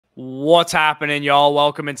What's happening, y'all?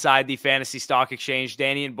 Welcome inside the Fantasy Stock Exchange.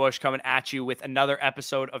 Danny and Bush coming at you with another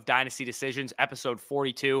episode of Dynasty Decisions, episode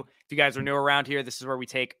 42. If you guys are new around here, this is where we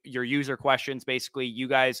take your user questions. Basically, you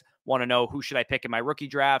guys want to know, who should I pick in my rookie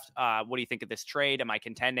draft? What do you think of this trade? Am I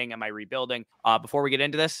contending? Am I rebuilding? Before we get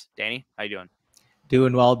into this, Danny, how you doing?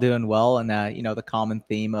 Doing well. And, the common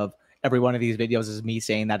theme of every one of these videos is me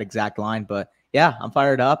saying that exact line. But yeah, I'm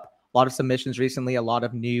fired up. A lot of submissions recently, a lot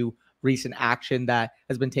of new recent action that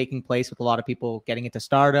has been taking place with a lot of people getting into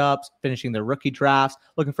startups, finishing their rookie drafts,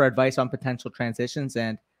 looking for advice on potential transitions.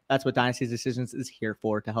 And that's what Dynasty Decisions is here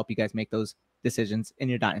for, to help you guys make those decisions in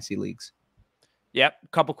your Dynasty leagues. Yep. A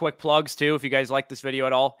couple quick plugs too. If you guys like this video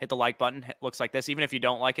at all, hit the like button. It looks like this. Even if you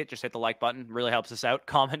don't like it, just hit the like button. It really helps us out.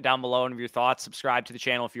 Comment down below any of your thoughts. Subscribe to the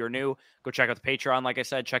channel if you're new. Go check out the Patreon. Like I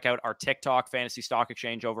said, check out our TikTok Fantasy Stock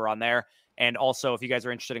Exchange over on there. And also, if you guys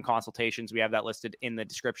are interested in consultations, we have that listed in the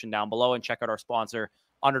description down below. And check out our sponsor,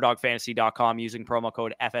 UnderdogFantasy.com. Using promo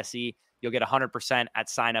code FSE, you'll get 100% at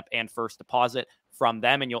sign up and first deposit from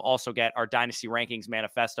them. And you'll also get our Dynasty Rankings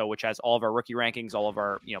Manifesto, which has all of our rookie rankings, all of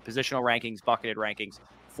our positional rankings, bucketed rankings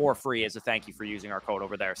for free as a thank you for using our code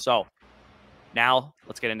over there. So now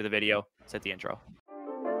let's get into the video. Let's hit the intro.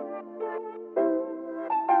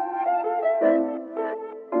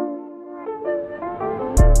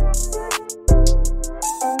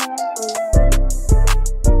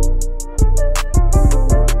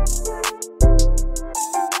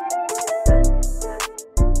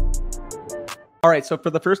 All right, so for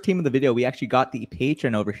the first team of the video, we actually got the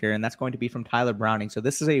patron over here, and that's going to be from Tyler Browning. So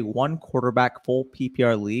this is a one quarterback full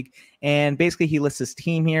PPR league, and basically he lists his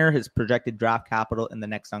team here, his projected draft capital in the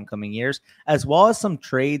next oncoming years, as well as some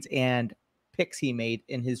trades and picks he made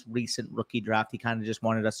in his recent rookie draft. He kind of just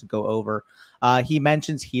wanted us to go over. He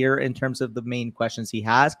mentions here, in terms of the main questions he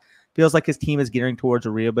has, feels like his team is gearing towards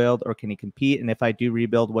a rebuild, or can he compete? And if I do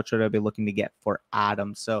rebuild, what should I be looking to get for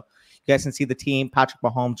Adams? So you guys can see the team: Patrick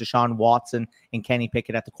Mahomes, Deshaun Watson, and Kenny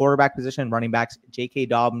Pickett at the quarterback position. Running backs: J.K.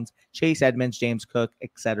 Dobbins, Chase Edmonds, James Cook,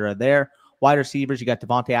 etc. there. Wide receivers, you got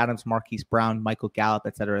Devontae Adams, Marquise Brown, Michael Gallup,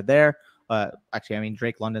 etc. there.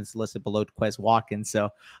 Drake London's listed below Quez Watkins. So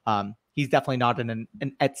he's definitely not an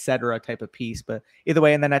etc. type of piece. But either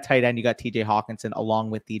way, and then at tight end, you got TJ Hawkinson along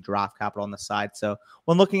with the draft capital on the side. So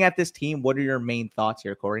when looking at this team, what are your main thoughts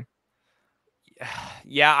here, Corey?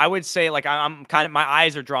 Yeah, I would say, like, I'm kind of, my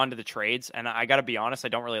eyes are drawn to the trades, and I got to be honest, I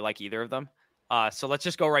don't really like either of them. So let's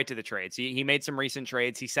just go right to the trades. He made some recent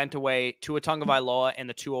trades. He sent away Tua Tagovailoa and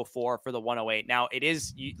the 204 for the 108. Now, it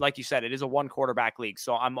is, like you said, it is a one quarterback league,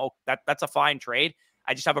 so that's a fine trade.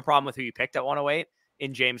 I just have a problem with who you picked at 108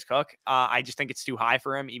 in James Cook. I just think it's too high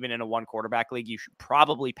for him, even in a one quarterback league. You should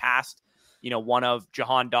probably pass, one of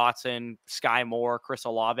Jahan Dotson, Sky Moore, Chris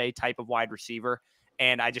Olave type of wide receiver.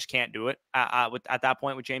 And I just can't do it at that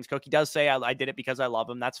point with James Cook. He does say, I did it because I love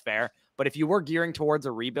him. That's fair. But if you were gearing towards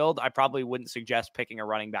a rebuild, I probably wouldn't suggest picking a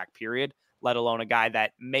running back, period, let alone a guy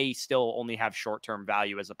that may still only have short-term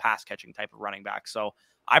value as a pass-catching type of running back. So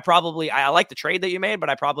I like the trade that you made, but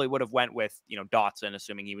I probably would have went with, Dotson,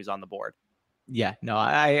 assuming he was on the board. Yeah, no,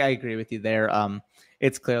 I agree with you there.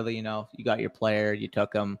 It's clearly, you got your player, you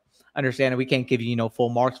took him. Understand, we can't give you, full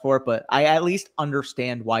marks for it, but I at least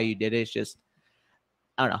understand why you did it. It's just,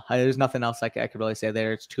 I don't know. There's nothing else I could really say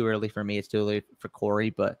there. It's too early for me. It's too early for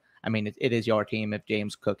Corey. But, I mean, it is your team. If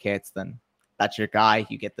James Cook hits, then that's your guy.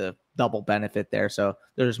 You get the double benefit there. So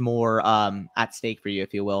there's more at stake for you,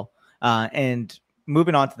 if you will. And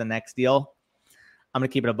moving on to the next deal, I'm going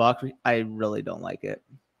to keep it a buck. I really don't like it.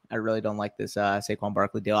 I really don't like this Saquon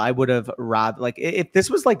Barkley deal. I would have rather, like, if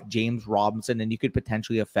this was like James Robinson and you could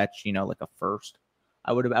potentially have fetched, like a first,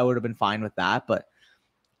 I would have been fine with that. But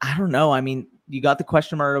I don't know. I mean, you got the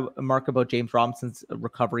question mark about James Robinson's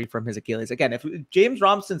recovery from his Achilles. Again, if James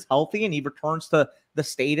Robinson's healthy and he returns to the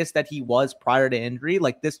status that he was prior to injury,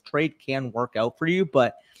 like, this trade can work out for you,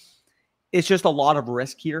 but it's just a lot of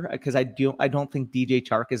risk here, because I don't think DJ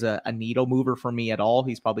Chark is a needle mover for me at all.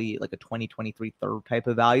 He's probably like a 2023 third type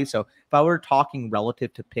of value. So if I were talking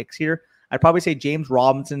relative to picks here, I'd probably say James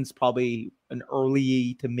Robinson's probably an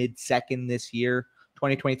early to mid second this year,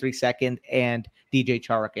 2023 second, and DJ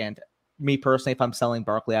Chark. And me personally, if I'm selling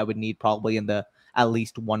Barkley, I would need probably in the at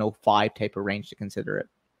least 105 type of range to consider it.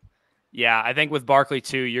 Yeah, I think with Barkley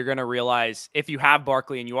too, you're going to realize, if you have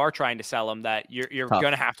Barkley and you are trying to sell him, that you're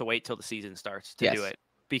going to have to wait till the season starts to do it,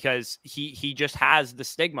 because he just has the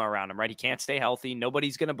stigma around him, right? He can't stay healthy.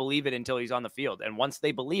 Nobody's going to believe it until he's on the field. And once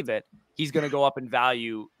they believe it, he's going to go up in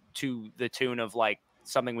value to the tune of, like,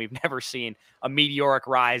 something we've never seen, a meteoric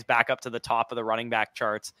rise back up to the top of the running back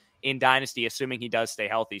charts in Dynasty, assuming he does stay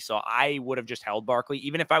healthy. So I would have just held Barkley.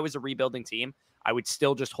 Even if I was a rebuilding team, I would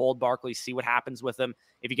still just hold Barkley, see what happens with him.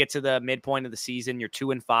 If you get to the midpoint of the season, you're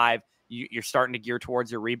 2-5, you're starting to gear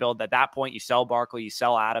towards your rebuild. At that point, you sell Barkley, you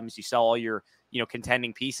sell Adams, you sell all your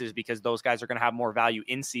contending pieces, because those guys are going to have more value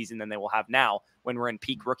in season than they will have now when we're in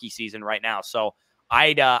peak rookie season right now. So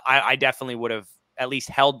I definitely would have at least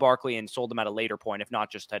held Barkley and sold him at a later point, if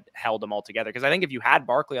not just had held him altogether. Because I think if you had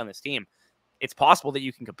Barkley on this team, it's possible that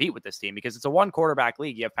you can compete with this team, because it's a one quarterback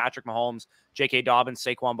league. You have Patrick Mahomes, J.K. Dobbins,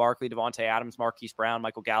 Saquon Barkley, Devontae Adams, Marquise Brown,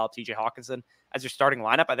 Michael Gallup, T.J. Hawkinson as your starting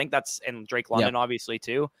lineup. I think that's, and Drake London, obviously,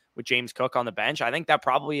 too, with James Cook on the bench. I think that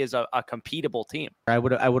probably is a competable team. I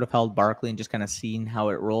would have held Barkley and just kind of seen how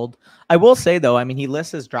it rolled. I will say, though, I mean, he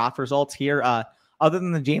lists his draft results here. Other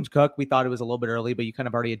than the James Cook, we thought it was a little bit early, but you kind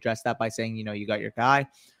of already addressed that by saying, you got your guy.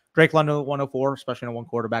 Drake London 104, especially in a one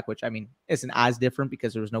quarterback, which, I mean, isn't as different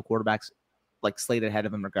because there was no quarterbacks like slated ahead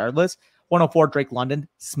of him regardless. 104, Drake London,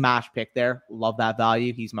 smash pick there. Love that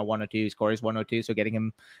value. He's my 102. His Corey's 102. So getting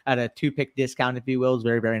him at a 2-pick discount, if you will, is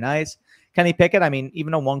very, very nice. Kenny Pickett, I mean,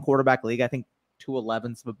 even a one quarterback league, I think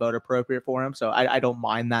 211's about appropriate for him. So I don't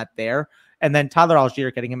mind that there. And then Tyler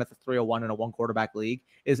Algier, getting him at the 301 in a one quarterback league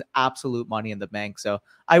is absolute money in the bank. So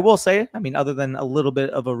I will say, I mean, other than a little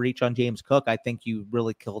bit of a reach on James Cook, I think you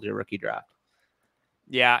really killed your rookie draft.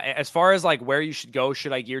 Yeah, as far as like where you should go,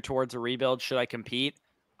 should I gear towards a rebuild? Should I compete?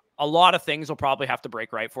 A lot of things will probably have to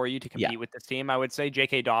break right for you to compete with this team. I would say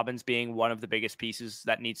J.K. Dobbins being one of the biggest pieces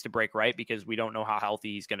that needs to break right, because we don't know how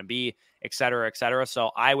healthy he's going to be, et cetera, et cetera.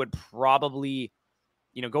 So I would probably,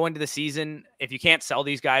 go into the season, if you can't sell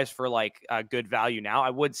these guys for like a good value now, I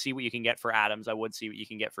would see what you can get for Adams. I would see what you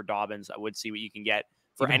can get for Dobbins. I would see what you can get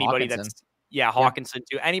for Even anybody Hawkinson. that's, Hawkinson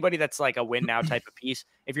too. Anybody that's like a win now type of piece.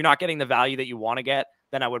 If you're not getting the value that you want to get,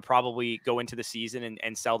 then I would probably go into the season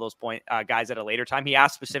and sell those guys at a later time. He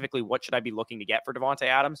asked specifically, what should I be looking to get for Devontae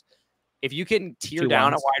Adams? If you can tear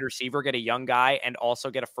down a wide receiver, get a young guy, and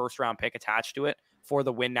also get a first-round pick attached to it for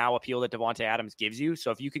the win now appeal that Devontae Adams gives you.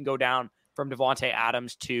 So if you can go down from Devontae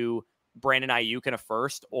Adams to Brandon Ayuk in a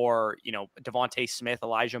first, or, Devontae Smith,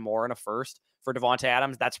 Elijah Moore in a first for Devontae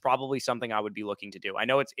Adams, that's probably something I would be looking to do. I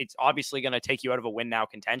know it's obviously going to take you out of a win now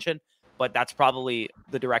contention, but that's probably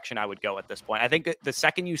the direction I would go at this point. I think the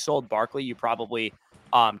second you sold Barkley, you probably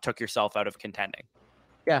took yourself out of contending.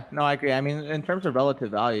 Yeah, no, I agree. I mean, in terms of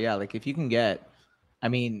relative value, yeah, like if you can get, I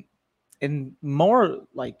mean, in more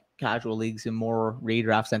like casual leagues and more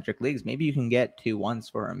redraft centric leagues, maybe you can get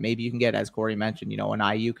 2-1s for him. Maybe you can get, as Corey mentioned, an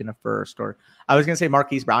Ayuk in a first, or I was going to say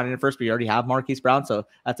Marquise Brown in a first, but you already have Marquise Brown. So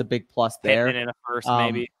that's a big plus there. Pittman in a first,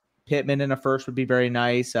 maybe. Pittman in a first would be very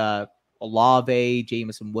nice. Olave,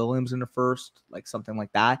 Jameson Williams in a first, like something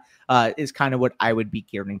like that, is kind of what I would be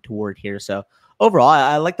gearing toward here. So overall,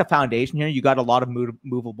 I like the foundation here. You got a lot of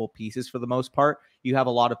movable pieces for the most part. You have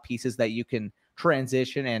a lot of pieces that you can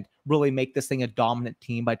transition and really make this thing a dominant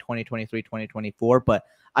team by 2023, 2024. But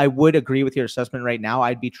I would agree with your assessment right now.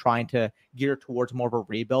 I'd be trying to gear towards more of a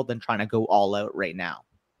rebuild than trying to go all out right now.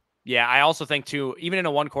 Yeah, I also think, too, even in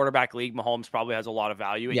a one quarterback league, Mahomes probably has a lot of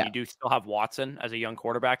value, and you do still have Watson as a young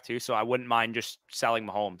quarterback, too. So I wouldn't mind just selling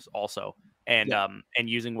Mahomes also and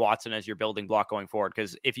using Watson as your building block going forward.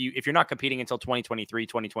 Because if you're not competing until 2023,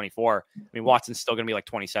 2024, I mean, Watson's still going to be like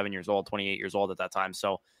 27 years old, 28 years old at that time.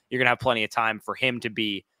 So you're going to have plenty of time for him to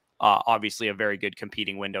be obviously a very good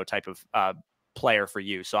competing window type of player for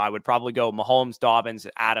you. So I would probably go Mahomes, Dobbins,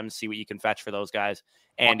 Adams, see what you can fetch for those guys.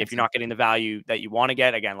 And if you're not getting the value that you want to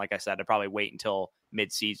get, again, like I said, I'd probably wait until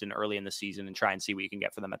mid-season, early in the season, and try and see what you can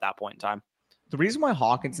get for them at that point in time. The reason why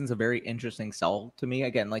Hawkinson's a very interesting sell to me,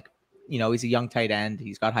 again, like, he's a young tight end.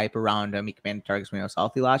 He's got hype around him. He commanded targets when he was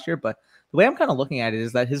healthy last year. But the way I'm kind of looking at it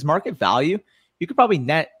is that his market value, you could probably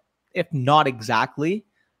net, if not exactly,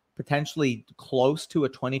 potentially close to a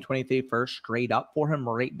 2023 first straight up for him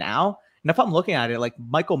right now. And if I'm looking at it, like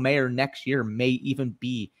Michael Mayer next year may even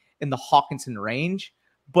be in the Hawkinson range,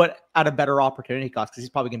 but at a better opportunity cost, because he's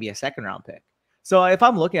probably going to be a second round pick. So if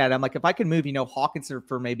I'm looking at it, I'm like, if I can move, Hawkinson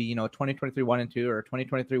for maybe, 2023 1 and 2 or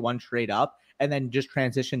 2023 1 straight up, and then just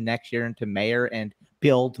transition next year into Mayer and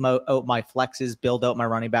build out my flexes, build out my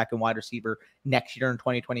running back and wide receiver next year in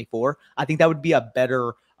 2024, I think that would be a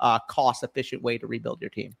better cost efficient way to rebuild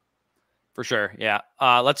your team. For sure. Yeah.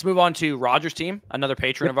 Let's move on to Roger's team, another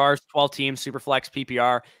patron of ours, 12 team, Superflex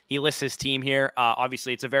PPR. He lists his team here.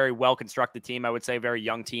 Obviously, it's a very well-constructed team. I would say a very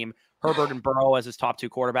young team. Herbert and Burrow as his top two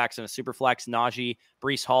quarterbacks in a Superflex. Najee,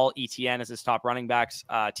 Breece Hall, ETN as his top running backs.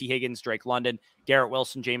 T. Higgins, Drake London, Garrett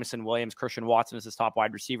Wilson, Jameson Williams, Christian Watson as his top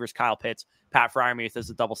wide receivers. Kyle Pitts, Pat Freiermuth as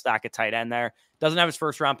a double stack at tight end there. Doesn't have his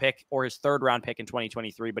first-round pick or his third-round pick in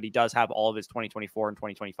 2023, but he does have all of his 2024 and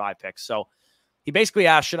 2025 picks. So He basically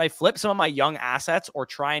asked, should I flip some of my young assets or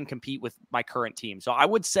try and compete with my current team? So I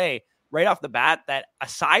would say right off the bat that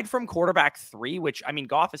aside from quarterback 3, which I mean,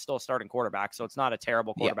 Goff is still a starting quarterback, so it's not a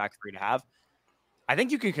terrible quarterback 3 to have. I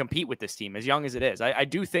think you can compete with this team as young as it is. I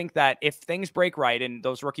do think that if things break right, and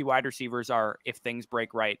those rookie wide receivers are, if things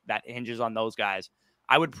break right, that hinges on those guys.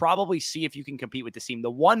 I would probably see if you can compete with this team.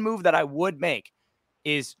 The one move that I would make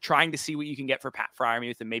is trying to see what you can get for Pat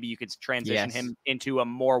Freiermuth, and maybe you could transition him into a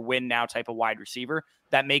more win now type of wide receiver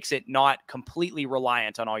that makes it not completely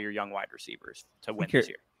reliant on all your young wide receivers to win this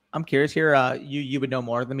year. I'm curious here. You would know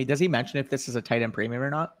more than me. Does he mention if this is a tight end premium or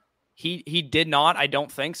not? He did not. I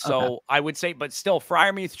don't think so. Okay. I would say, but still,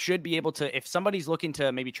 Freiermuth should be able to, if somebody's looking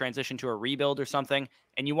to maybe transition to a rebuild or something,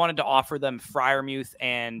 and you wanted to offer them Freiermuth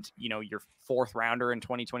and, you know, your 4th rounder in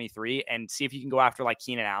 2023 and see if you can go after like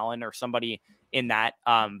Keenan Allen or somebody in that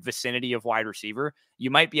vicinity of wide receiver, you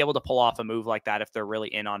might be able to pull off a move like that if they're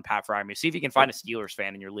really in on Pat Freiermuth. See if you can find a Steelers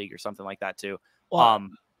fan in your league or something like that too. Well,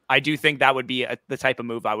 I do think that would be the type of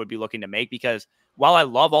move I would be looking to make, because while I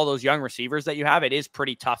love all those young receivers that you have, it is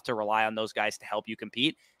pretty tough to rely on those guys to help you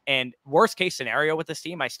compete. And worst case scenario with this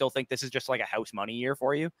team, I still think this is just like a house money year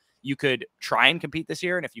for you. You could try and compete this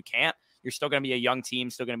year, and if you can't, you're still going to be a young team,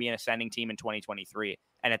 still going to be an ascending team in 2023.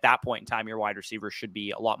 And at that point in time, your wide receivers should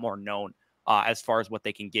be a lot more known as far as what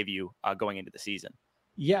they can give you going into the season.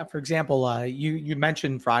 Yeah, for example, you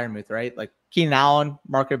mentioned Freiermuth, right? Like Keenan Allen,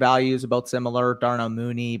 market value is about similar. Darnell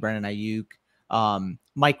Mooney, Brandon Ayuk,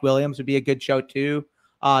 Mike Williams would be a good show too.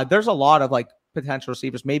 There's a lot of like potential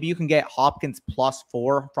receivers. Maybe you can get Hopkins plus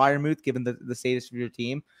 4 Freiermuth, given the status of your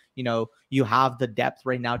team. You know, you have the depth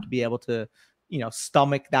right now to be able to, you know,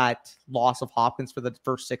 stomach that loss of Hopkins for the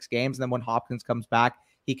first 6 games. And then when Hopkins comes back,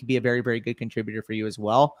 he could be a very, very good contributor for you as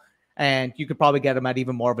well. And you could probably get him at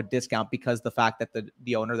even more of a discount because the fact that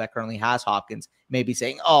the owner that currently has Hopkins may be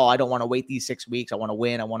saying, oh, I don't want to wait these 6 weeks. I want to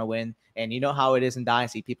win. And you know how it is in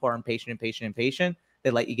Dynasty. People are impatient. They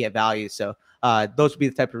let you get value. So those would be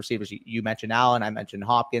the type of receivers you mentioned. Allen, I mentioned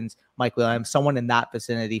Hopkins, Mike Williams, someone in that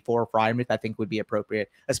vicinity for Freiermuth, I think would be appropriate,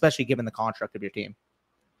 especially given the construct of your team.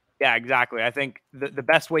 Yeah, exactly. I think the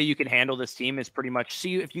best way you can handle this team is pretty much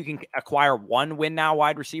see if you can acquire one win now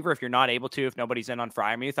wide receiver. If you're not able to, if nobody's in on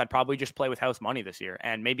Freiermuth, I'd probably just play with house money this year.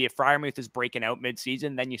 And maybe if Freiermuth is breaking out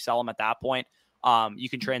midseason, then you sell him at that point. You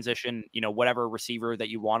can transition, you know, whatever receiver that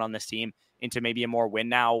you want on this team into maybe a more win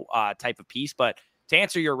now type of piece. But to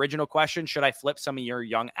answer your original question, should I flip some of your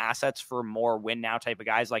young assets for more win now type of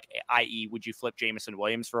guys? Like, i.e., would you flip Jameson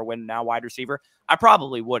Williams for a win now wide receiver? I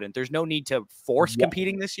probably wouldn't. There's no need to force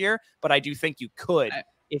competing this year, but I do think you could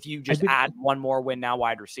if you just add one more win now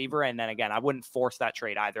wide receiver. And then again, I wouldn't force that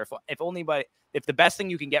trade either. If the best thing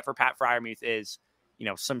you can get for Pat Freiermuth is, you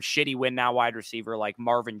know, some shitty win now wide receiver like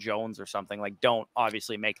Marvin Jones or something, like, don't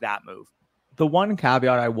obviously make that move. The one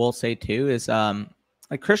caveat I will say too is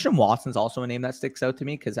like Christian Watson's also a name that sticks out to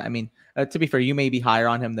me because, I mean, to be fair, you may be higher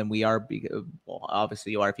on him than we are. Well,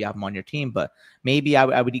 obviously you are if you have him on your team, but maybe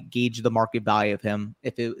I would gauge the market value of him.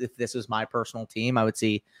 If this was my personal team, I would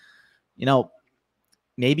see, you know,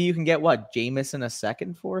 maybe you can get Jameson a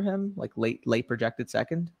second for him, like late projected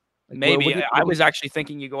second. Like, maybe I was actually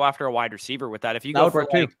thinking you go after a wide receiver with that. If you go for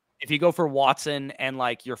if you go for Watson and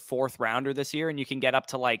like your 4th rounder this year, and you can get up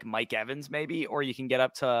to like Mike Evans maybe, or you can get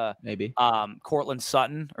up to maybe Cortland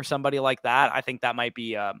Sutton or somebody like that, I think that might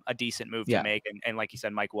be a decent move to make. And like you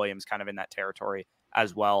said, Mike Williams kind of in that territory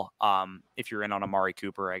as well. If you're in on Amari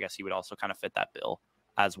Cooper, I guess he would also kind of fit that bill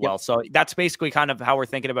as well. So that's basically kind of how we're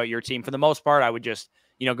thinking about your team. For the most part, I would just,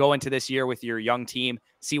 you know, go into this year with your young team,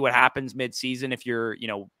 see what happens mid-season. If you're, you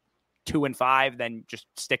know, 2-5, then just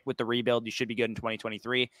stick with the rebuild. You should be good in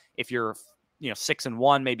 2023. If you're, you know,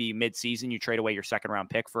 6-1, maybe mid-season, you trade away your 2nd round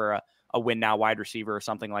pick for a win now wide receiver or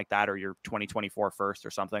something like that, or your 2024 first or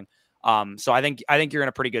something. So I think you're in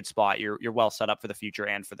a pretty good spot. You're well set up for the future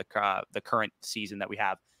and for the current season that we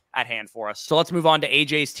have at hand for us. So let's move on to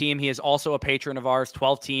AJ's team. He is also a patron of ours,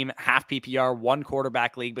 12-team, half PPR, 1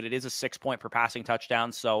 quarterback league, but it is a 6-point per passing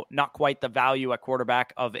touchdown. So not quite the value at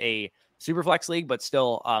quarterback of a Superflex league, but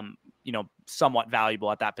still, you know, somewhat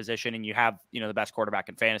valuable at that position. And you have, you know, the best quarterback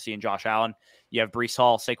in fantasy in Josh Allen. You have Breece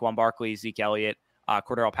Hall, Saquon Barkley, Zeke Elliott,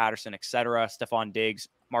 Cordero Patterson, etc., Stephon Diggs,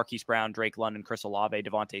 Marquise Brown, Drake London, Chris Olave,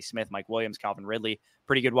 Devontae Smith, Mike Williams, Calvin Ridley.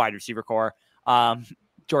 Pretty good wide receiver core.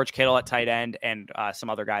 George Kittle at tight end and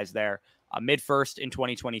some other guys there. Mid-first in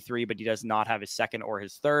 2023, but he does not have his 2nd or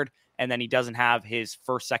his 3rd. And then he doesn't have his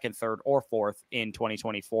 1st, 2nd, 3rd, or 4th in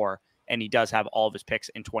 2024. And he does have all of his picks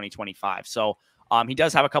in 2025. So he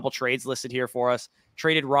does have a couple trades listed here for us.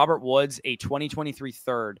 Traded Robert Woods, a 2023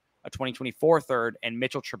 3rd, a 2024 3rd, and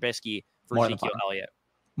Mitchell Trubisky for Ezekiel Elliott.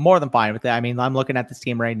 more than fine with it. I mean, I'm looking at this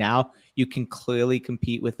team right now. You can clearly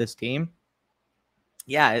compete with this team.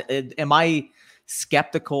 Yeah. Am I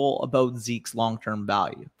skeptical about Zeke's long-term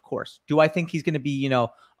value? Of course. Do I think he's going to be,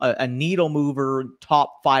 a needle mover,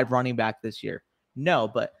 top 5 running back this year? No,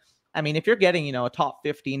 but I mean, if you're getting, a top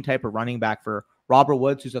 15 type of running back for Robert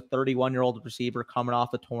Woods, who's a 31-year-old receiver coming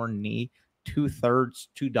off a torn knee, 2/3,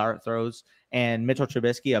 2 dart throws, and Mitchell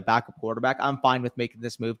Trubisky, a backup quarterback, I'm fine with making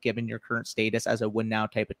this move given your current status as a win now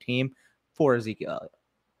type of team for Ezekiel Elliott.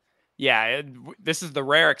 Yeah, this is the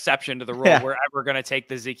rare exception to the rule. Yeah. We're ever going to take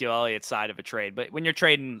the Ezekiel Elliott side of a trade. But when you're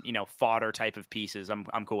trading, fodder type of pieces, I'm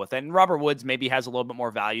cool with it. And Robert Woods maybe has a little bit more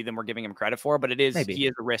value than we're giving him credit for, but he is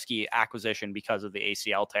a risky acquisition because of the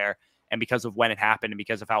ACL tear and because of when it happened and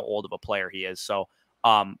because of how old of a player he is. So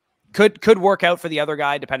could work out for the other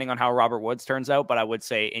guy depending on how Robert Woods turns out. But I would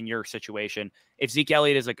say in your situation, if Zeke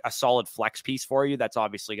Elliott is a solid flex piece for you, that's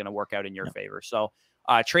obviously going to work out in your favor. So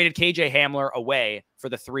traded KJ Hamler away for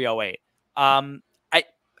the 308.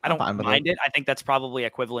 I don't mind it. I think that's probably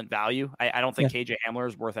equivalent value. I don't think KJ Hamler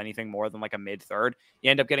is worth anything more than like a mid-third.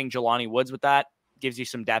 You end up getting Jelani Woods with that. Gives you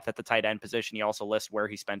some depth at the tight end position. He also lists where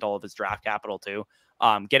he spent all of his draft capital too.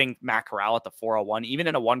 Getting Matt Corral at the 401, even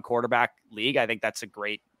in a 1 quarterback league, I think that's a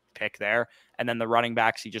great pick there. And then the running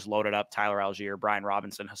backs, he just loaded up Tyler Algier, Brian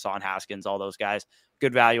Robinson, Hassan Haskins, all those guys.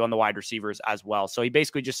 Good value on the wide receivers as well. So he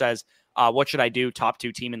basically just says, what should I do? Top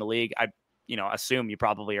 2 team in the league. I assume you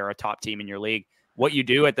probably are a top team in your league. What you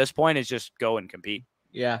do at this point is just go and compete.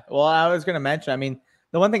 Yeah. Well, I was going to mention, I mean,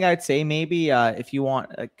 the one thing I'd say maybe if you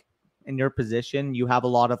want, like, in your position, you have a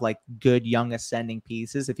lot of like good young ascending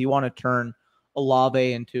pieces. If you want to turn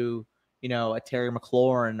Olave into, a Terry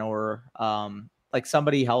McLaurin or like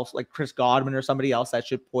somebody else, like Chris Godwin or somebody else that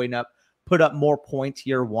should put up more points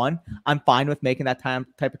year 1, I'm fine with making that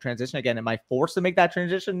type of transition. Again, am I forced to make that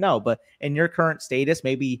transition? No, but in your current status,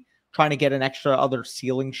 maybe trying to get an extra other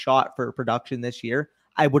ceiling shot for production this year,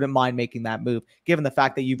 I wouldn't mind making that move, given the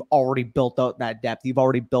fact that you've already built out that depth. You've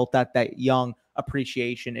already built that young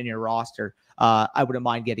appreciation in your roster. I wouldn't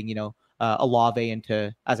mind getting, Olave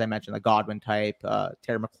into, as I mentioned, the Godwin type,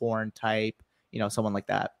 Terry McLaurin type, someone like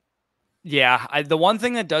that. Yeah, the one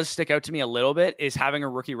thing that does stick out to me a little bit is having a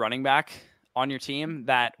rookie running back on your team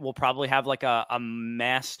that will probably have like a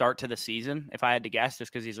mass start to the season. If I had to guess,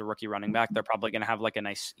 just because he's a rookie running back, they're probably going to have like a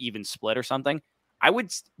nice even split or something.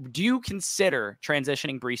 Do you consider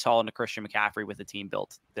transitioning Breece Hall into Christian McCaffrey with a team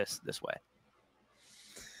built this way?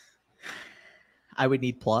 I would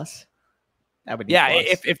need plus.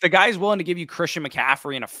 If the guy's willing to give you Christian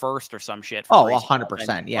McCaffrey in a first or some shit. For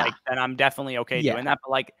 100%. Yeah. Then I'm definitely okay doing that.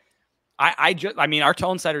 But like, I mean, our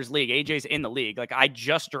tone setters league, AJ's in the league. Like I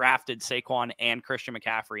just drafted Saquon and Christian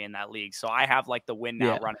McCaffrey in that league. So I have like the win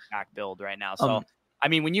now running back build right now. So, I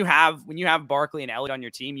mean, when you have Barkley and Elliott on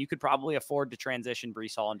your team, you could probably afford to transition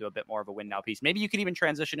Breece Hall into a bit more of a win now piece. Maybe you could even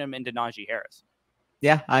transition him into Najee Harris.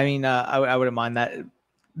 Yeah. I mean, I wouldn't mind that.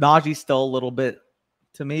 Najee's still a little bit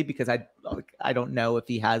to me because I don't know if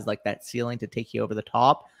he has like that ceiling to take you over the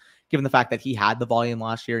top, given the fact that he had the volume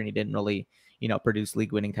last year and he didn't really, produce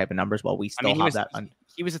league winning type of numbers. While we still have that.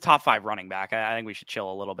 He was a top 5 running back. I think we should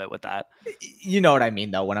chill a little bit with that. You know what I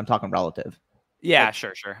mean, though, when I'm talking relative. Yeah,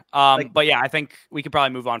 sure. But yeah, I think we could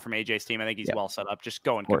probably move on from AJ's team. I think he's well set up. Just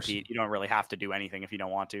go and compete. You don't really have to do anything if you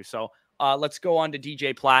don't want to. So let's go on to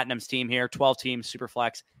DJ Platinum's team here. 12 teams, super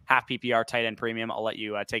flex, half PPR, tight end premium. I'll let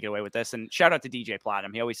you take it away with this. And shout out to DJ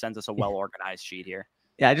Platinum. He always sends us a well-organized sheet here.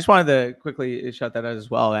 Yeah, I just wanted to quickly shout that out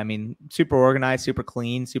as well. I mean, super organized, super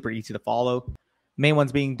clean, super easy to follow. Main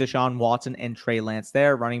ones being Deshaun Watson and Trey Lance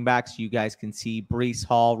there. Running backs, you guys can see Breece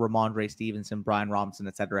Hall, Ramondre Stevenson, Brian Robinson,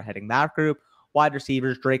 etc. heading that group. Wide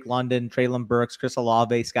receivers, Drake London, Treylon Burks, Chris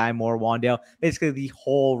Olave, Sky Moore, Wandale. Basically the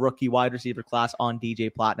whole rookie wide receiver class on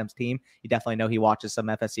DJ Platinum's team. You definitely know he watches some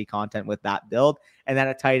FSC content with that build. And then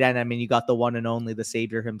at tight end, I mean, you got the one and only, the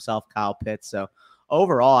savior himself, Kyle Pitts. So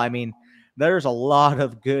overall, I mean, there's a lot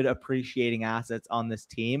of good appreciating assets on this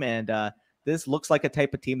team. And this looks like a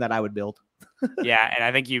type of team that I would build. Yeah, and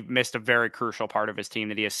I think you've missed a very crucial part of his team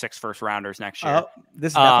that he has 6 first-rounders next year.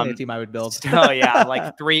 This is definitely a team I would build. So yeah,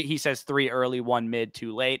 like 3. He says 3 early, 1 mid,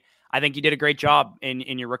 2 late. I think you did a great job in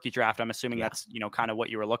your rookie draft. I'm assuming that's kind of what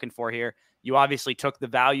you were looking for here. You obviously took the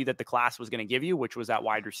value that the class was going to give you, which was that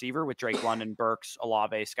wide receiver with Drake London, Burks,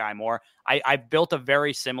 Olave, Sky Moore. I built a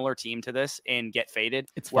very similar team to this in Get Faded,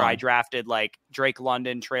 where I drafted like Drake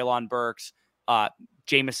London, Treylon Burks,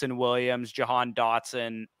 Jameson Williams, Jahan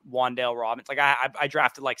Dotson, Wandale Robinson. Like I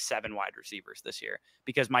drafted like 7 wide receivers this year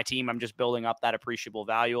because my team, I'm just building up that appreciable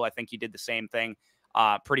value. I think you did the same thing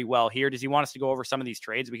pretty well here. Does he want us to go over some of these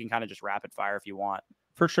trades? We can kind of just rapid fire if you want.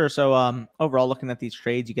 For sure. So overall, looking at these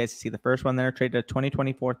trades, you guys see the first one there, traded a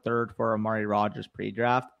 2024 third for Amari Rogers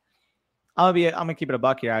pre-draft. I'm gonna keep it a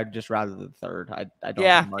buck here. I'd just rather the third. I don't think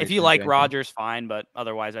Yeah, if Amari's you gonna do like anything. Rodgers, fine, but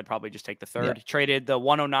otherwise, I'd probably just take the Yeah. third. Traded the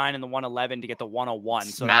 109 and the 111 to get the 101.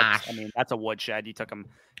 So Smash. that's a woodshed. You took him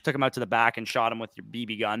out to the back and shot him with your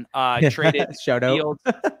BB gun. Traded Shout out. Fields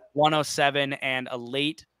 107 and a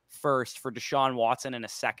late first for Deshaun Watson in a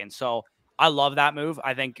second. So I love that move.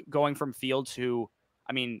 I think going from Fields, who,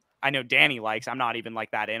 I mean, I know Danny likes. I'm not even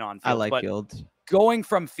like that in on Fields. I like but Fields. Going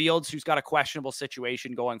from Fields, who's got a questionable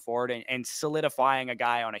situation going forward, and solidifying a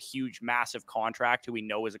guy on a huge, massive contract who we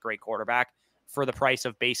know is a great quarterback for the price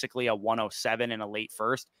of basically a 107 and a late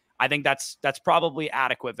first, I think that's probably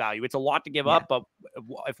adequate value. It's a lot to give up, but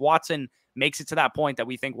if Watson makes it to that point that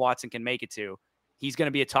we think Watson can make it to, he's going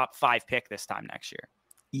to be a top 5 pick this time next year.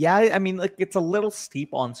 Yeah, I mean, like it's a little steep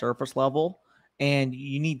on surface level, and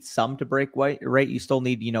you need some to break right. You still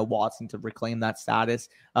need, Watson to reclaim that status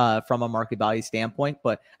from a market value standpoint.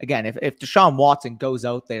 But again, if Deshaun Watson goes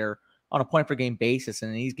out there on a point per game basis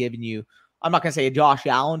and he's giving you, I'm not going to say a Josh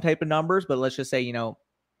Allen type of numbers, but let's just say,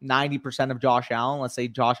 90% of Josh Allen. Let's say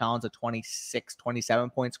Josh Allen's a 26, 27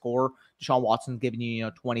 point scorer. Deshaun Watson's giving you,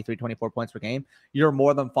 23, 24 points per game. You're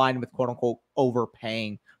more than fine with quote unquote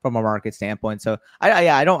overpaying from a market standpoint. So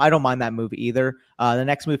I don't mind that move either. The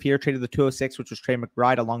next move here, traded the 206, which was Trey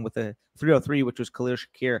McBride, along with the 303, which was Khalil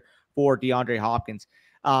Shakir for DeAndre Hopkins.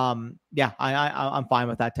 I'm fine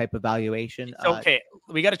with that type of valuation. Okay,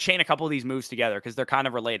 we got to chain a couple of these moves together because they're kind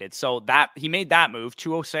of related. So that he made that move,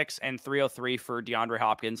 206 and 303 for DeAndre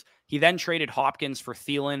Hopkins. He then traded Hopkins for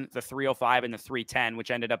Thielen, the 305 and the 310,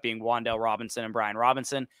 which ended up being Wan'Dale Robinson and Brian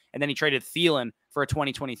Robinson. And then he traded Thielen for a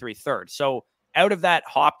 2023 third. So out of that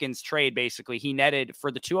Hopkins trade, basically, he netted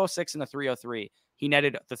for the 206 and the 303, he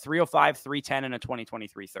netted the 305, 310, and a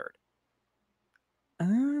 2023 third.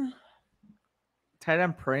 Tight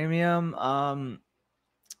end premium.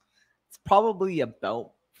 It's probably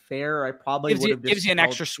about fair. I probably would have gives you an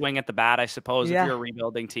extra swing at the bat, I suppose. Yeah. If you're a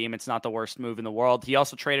rebuilding team, it's not the worst move in the world. He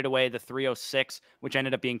also traded away the 306, which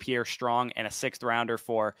ended up being Pierre Strong, and a 6th rounder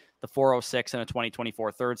for the 406 and a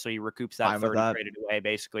 2024 third. So he recoups that third and traded away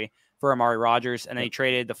basically for Amari Rogers. And then he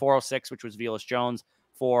traded the 406, which was Velus Jones,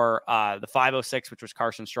 for the 506, which was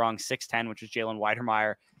Carson Strong, 610, which was Jalen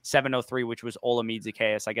Weidermeyer, 703, which was Olamide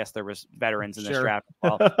Zacchaeus. I guess there was veterans in this draft as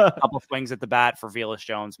well. A couple of swings at the bat for Velus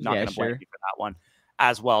Jones. Not going to blame you for that one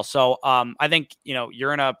as well. So I think,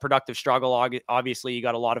 you're in a productive struggle. Obviously, you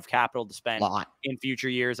got a lot of capital to spend in future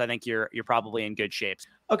years. I think you're probably in good shape.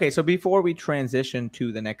 Okay, so before we transition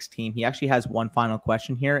to the next team, he actually has one final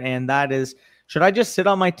question here, and that is, should I just sit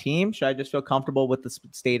on my team? Should I just feel comfortable with the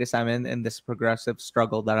status I'm in this progressive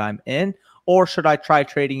struggle that I'm in? Or should I try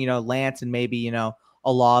trading, Lance and maybe,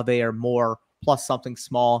 Olave or more plus something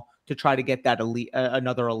small to try to get that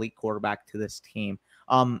another elite quarterback to this team?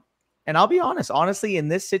 And I'll be honestly, in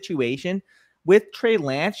this situation with Trey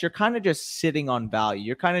Lance, you're kind of just sitting on value.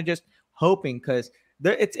 You're kind of just hoping because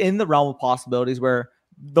it's in the realm of possibilities where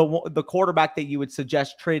the quarterback that you would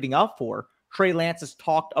suggest trading up for, Trey Lance is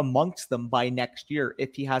talked amongst them by next year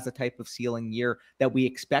if he has a type of ceiling year that we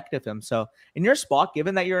expect of him. So in your spot,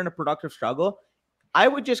 given that you're in a productive struggle, I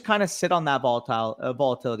would just kind of sit on that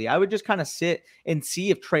volatility. I would just kind of sit and see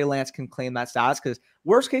if Trey Lance can claim that status, because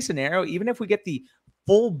worst case scenario, even if we get the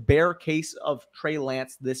full bear case of Trey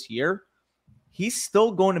Lance this year, he's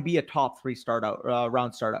still going to be a top 3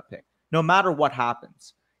 round startup pick, no matter what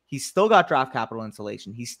happens. He's still got draft capital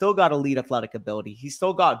insulation. He's still got elite athletic ability. He's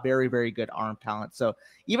still got very, very good arm talent. So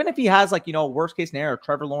even if he has worst case scenario,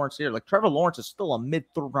 Trevor Lawrence here, Trevor Lawrence is still a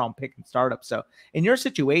mid-3rd round pick in startup. So in your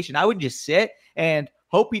situation, I would just sit and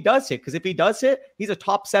hope he does hit. Because if he does hit, he's a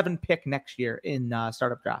top 7 pick next year in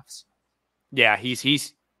startup drafts. Yeah,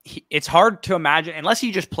 it's hard to imagine, unless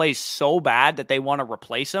he just plays so bad that they want to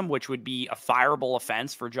replace him, which would be a fireable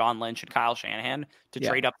offense for John Lynch and Kyle Shanahan to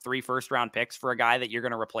trade up 3 first-round picks for a guy that you're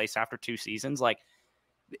going to replace after 2 seasons.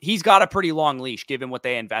 He's got a pretty long leash given what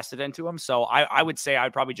they invested into him. So I would say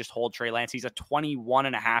I'd probably just hold Trey Lance. He's a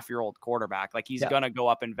 21-and-a-half-year-old quarterback. He's going to go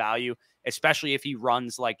up in value, especially if he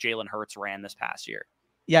runs like Jalen Hurts ran this past year.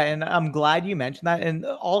 Yeah, and I'm glad you mentioned that. And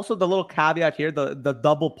also the little caveat here, the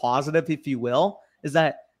double positive, if you will, is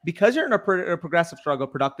that because you're in a progressive struggle,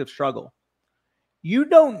 productive struggle, you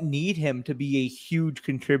don't need him to be a huge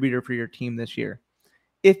contributor for your team this year.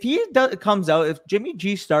 If he comes out, if Jimmy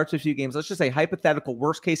G starts a few games, let's just say hypothetical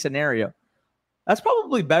worst case scenario, that's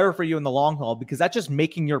probably better for you in the long haul, because that's just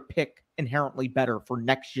making your pick inherently better for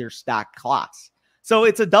next year's stacked class. So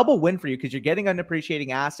it's a double win for you, because you're getting an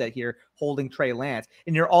appreciating asset here holding Trey Lance,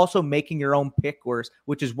 and you're also making your own pick worse,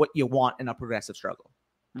 which is what you want in a progressive struggle.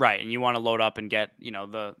 Right, and you want to load up and get,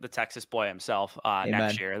 the Texas boy himself next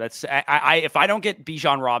Amen. year. That's I if I don't get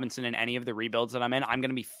Bijan Robinson in any of the rebuilds that I'm in, I'm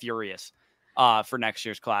going to be furious for next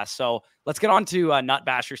year's class. So let's get on to Nut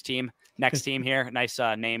Basher's team. Next team here, nice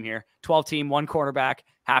name here. 12 team, one quarterback,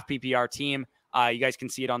 half PPR team. You guys can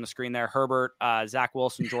see it on the screen there. Herbert, Zach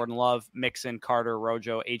Wilson, Jordan Love, Mixon, Carter,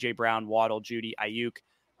 Rojo, AJ Brown, Waddle, Judy, Ayuk,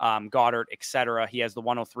 Goddard, etc. He has the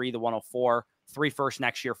 103, the 104. 3 firsts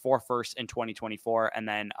next year, 4 firsts in 2024, and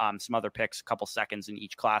then some other picks, a couple seconds in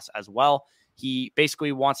each class as well. He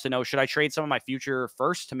basically wants to know, should I trade some of my future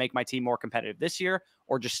firsts to make my team more competitive this year,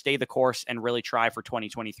 or just stay the course and really try for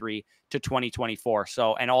 2023 to 2024?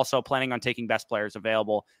 So, and also planning on taking best players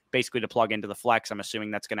available, basically to plug into the flex. I'm assuming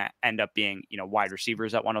that's going to end up being, wide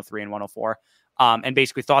receivers at 103 and 104. And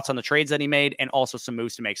basically thoughts on the trades that he made and also some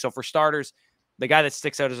moves to make. So for starters, the guy that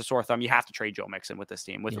sticks out as a sore thumb, you have to trade Joe Mixon with this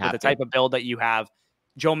team. With the type of build that you have,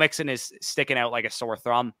 Joe Mixon is sticking out like a sore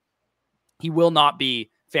thumb. He will not be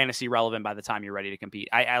fantasy relevant by the time you're ready to compete.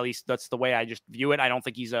 At least that's the way I just view it. I don't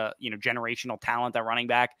think he's a generational talent at running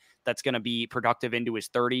back that's going to be productive into his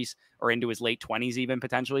 30s or into his late 20s even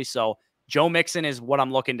potentially. So Joe Mixon is what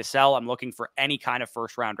I'm looking to sell. I'm looking for any kind of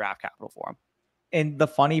first round draft capital for him. And the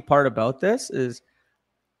funny part about this is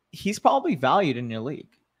he's probably valued in your league.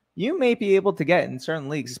 You may be able to get in certain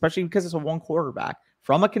leagues, especially because it's a one quarterback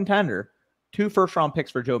from a contender, 2 first-round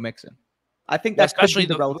picks for Joe Mixon. I think that's especially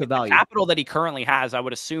the relative value. The capital that he currently has, I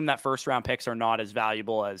would assume that first-round picks are not as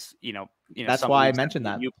valuable as That's why I mentioned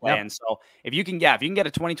that you play in. So if you can get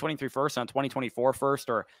a 2023 first and a 2024 first,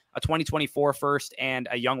 or a 2024 first and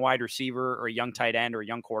a young wide receiver or a young tight end or a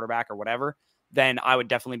young quarterback or whatever, then I would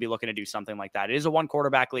definitely be looking to do something like that. It is a one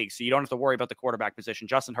quarterback league, so you don't have to worry about the quarterback position.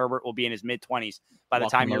 Justin Herbert will be in his mid-20s by the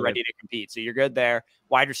time you're ready to compete. So you're good there.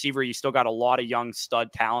 Wide receiver, you still got a lot of young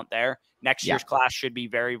stud talent there. Next year's class should be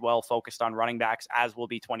very well focused on running backs, as will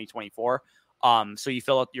be 2024. So you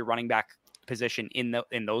fill up your running back position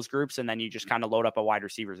in those groups, and then you just kind of load up a wide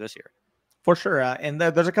receivers this year. For sure. And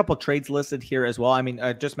there's a couple trades listed here as well. I mean,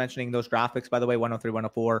 just mentioning those draft picks, by the way, 103,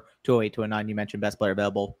 104, 208, 209, you mentioned best player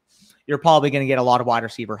available. You're probably going to get a lot of wide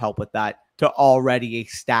receiver help with that to already a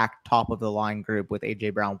stacked top of the line group with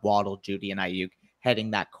AJ Brown, Waddle, Judy, and Ayuk heading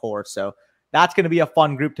that core. So that's going to be a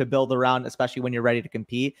fun group to build around, especially when you're ready to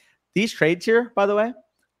compete. These trades here, by the way,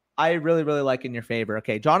 I really, really like in your favor.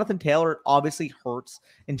 Okay, Jonathan Taylor obviously hurts,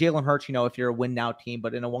 and Jalen Hurts, if you're a win now team,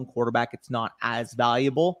 but in a one quarterback, it's not as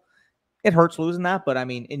valuable. It hurts losing that, but I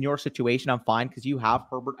mean, in your situation, I'm fine because you have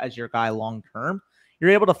Herbert as your guy long term.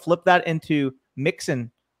 You're able to flip that into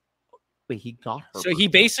Mixon. Wait, he got Herbert. So he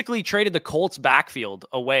basically traded the Colts backfield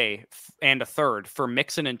away and a third for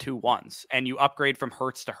Mixon and 2 ones, and you upgrade from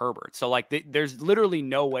Hurts to Herbert. So there's literally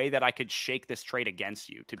no way that I could shake this trade against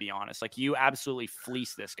you, to be honest. Like, you absolutely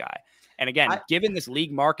fleece this guy. And again, given this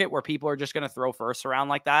league market where people are just going to throw firsts around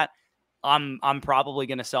like that, I'm probably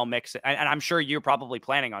going to sell Mixon, and I'm sure you're probably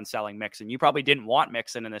planning on selling Mixon. You probably didn't want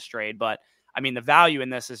Mixon in this trade, but I mean, the value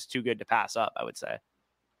in this is too good to pass up, I would say.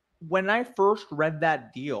 When I first read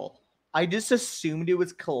that deal, I just assumed it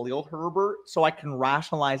was Khalil Herbert, so I can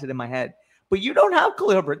rationalize it in my head. But you don't have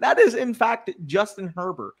Khalil Herbert. That is, in fact, Justin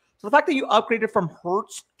Herbert. So the fact that you upgraded from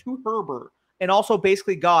Hurts to Herbert and also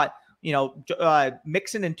basically got,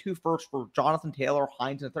 Mixon and 2 firsts for Jonathan Taylor,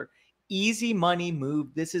 Hines, and a third. Easy money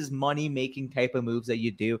move. This is money-making type of moves that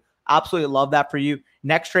you do. Absolutely love that for you.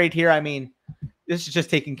 Next trade here, I mean, this is just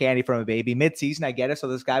taking candy from a baby. Mid-season, I get it. So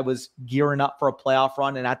this guy was gearing up for a playoff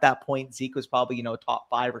run, and at that point, Zeke was probably, top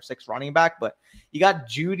 5 or 6 running back. But you got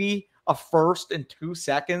Judy, a first and 2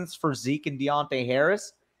 seconds for Zeke and Deontay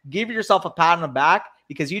Harris. Give yourself a pat on the back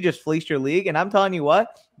because you just fleeced your league. And I'm telling you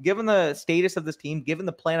what, given the status of this team, given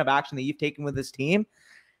the plan of action that you've taken with this team,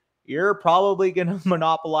 you're probably going to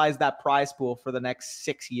monopolize that prize pool for the next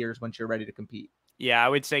 6 years once you're ready to compete. Yeah, I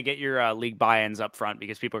would say get your league buy-ins up front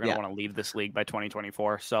because people are going to want to leave this league by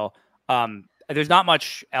 2024. So there's not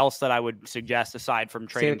much else that I would suggest aside from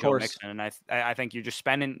trading Joe Mixon. And I think you're just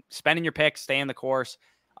spending your picks, stay in the course,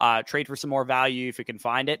 trade for some more value if you can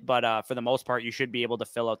find it. But for the most part, you should be able to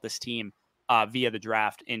fill out this team via the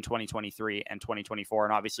draft in 2023 and 2024.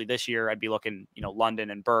 And obviously this year I'd be looking,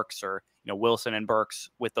 London and Burks or, Wilson and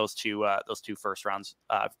Burks with those two first rounds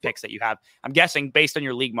picks that you have. I'm guessing based on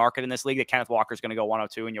your league market in this league that Kenneth Walker is going to go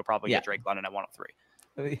 102 and you'll probably get Drake London at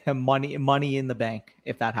 103. Money in the bank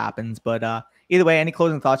if that happens. But either way, any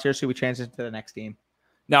closing thoughts here? Should we transition to the next team?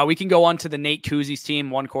 Now we can go on to the Nate Kuzie's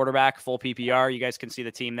team, one quarterback, full PPR. You guys can see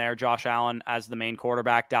the team there. Josh Allen as the main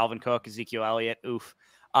quarterback, Dalvin Cook, Ezekiel Elliott. Oof.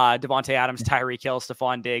 Devontae Adams, Tyreek Hill,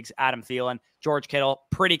 Stephon Diggs, Adam Thielen, George Kittle.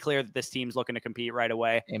 Pretty clear that this team's looking to compete right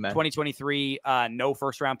away. Amen. 2023, no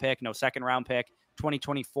first round pick, no second round pick.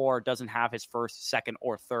 2024 doesn't have his first, second,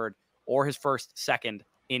 or third, or his first, second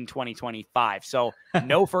in 2025. So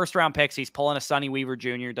no first round picks. He's pulling a Sonny Weaver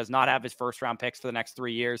Jr., does not have his first round picks for the next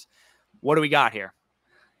 3 years. What do we got here?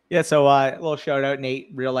 Yeah, so a little shout out, Nate,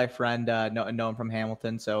 real life friend, know him from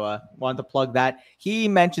Hamilton. So wanted to plug that. He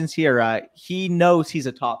mentions here he knows he's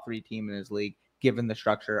a top 3 team in his league, given the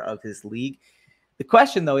structure of his league. The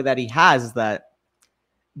question, though, that he has is that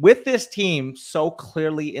with this team so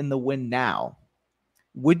clearly in the win now,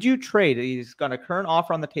 would you trade? He's got a current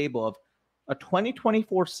offer on the table of a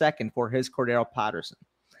 2024 second for his Cordero Patterson.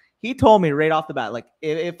 He told me right off the bat, like,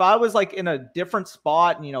 if I was like in a different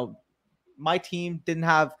spot and, my team didn't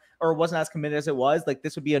have or wasn't as committed as it was, like,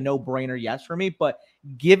 this would be a no-brainer yes for me. But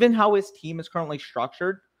given how his team is currently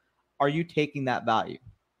structured, are you taking that value?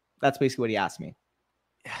 That's basically what he asked me.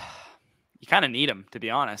 You kind of need him, to be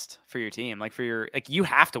honest, for your team. You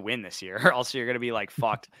have to win this year, or else you're going to be like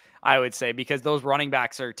fucked, I would say, because those running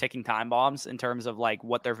backs are ticking time bombs in terms of like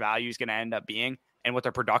what their value is going to end up being and what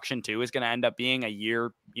their production too is going to end up being a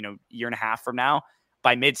year, year and a half from now.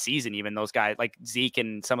 By mid-season, even those guys like Zeke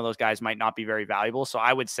and some of those guys might not be very valuable. So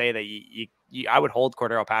I would say that I would hold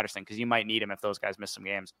Cordero Patterson because you might need him if those guys miss some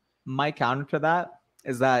games. My counter to that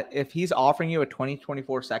is that if he's offering you a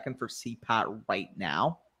 2024 second for CPAT right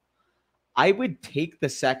now, I would take the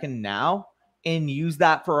second now and use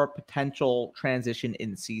that for a potential transition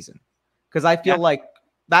in season. Because I feel like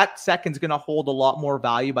that second's going to hold a lot more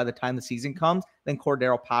value by the time the season comes than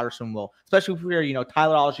Cordero Patterson will. Especially if we're,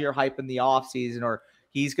 Tyler Algier hype in the offseason, or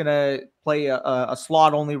he's going to play a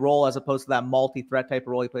slot-only role as opposed to that multi-threat type of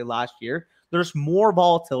role he played last year. There's more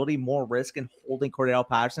volatility, more risk in holding Cordero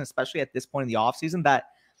Patterson, especially at this point in the offseason, that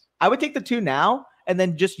I would take the 2 now and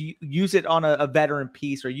then just use it on a veteran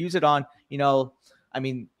piece, or use it on,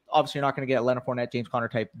 obviously you're not going to get Leonard Fournette, James Conner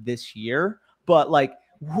type this year, but like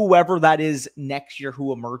whoever that is next year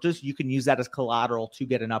who emerges, you can use that as collateral to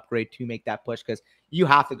get an upgrade to make that push, because you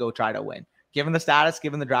have to go try to win. Given the status,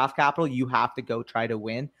 given the draft capital, you have to go try to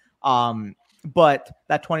win. But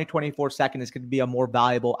that 2024 second is going to be a more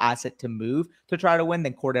valuable asset to move to try to win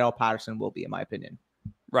than Cordero Patterson will be, in my opinion.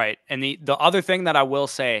 Right. And the other thing that I will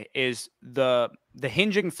say is the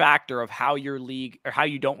hinging factor of how your league or how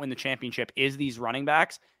you don't win the championship is these running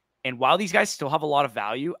backs. And while these guys still have a lot of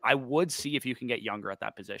value, I would see if you can get younger at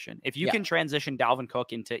that position. If you can transition Dalvin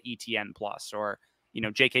Cook into ETN plus, or,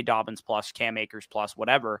 J.K. Dobbins plus, Cam Akers plus,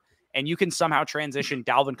 whatever, and you can somehow transition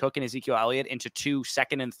Dalvin Cook and Ezekiel Elliott into 2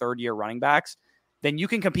 second and third year running backs, then you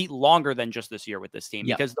can compete longer than just this year with this team.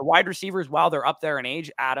 Because the wide receivers, while they're up there in age,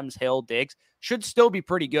 Adams, Hill, Diggs, should still be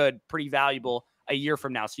pretty good, pretty valuable a year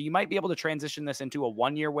from now. So you might be able to transition this into a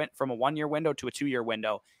 1 year from a 1 year window to a 2 year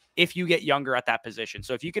window if you get younger at that position.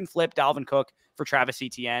 So if you can flip Dalvin Cook for Travis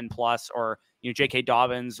Etienne plus, or, J.K.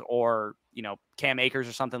 Dobbins, or, Cam Akers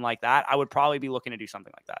or something like that, I would probably be looking to do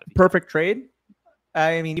something like that. Perfect trade.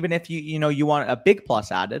 I mean, even if you want a big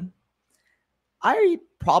plus added, I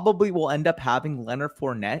probably will end up having Leonard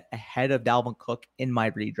Fournette ahead of Dalvin Cook in my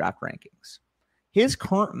redraft rankings. His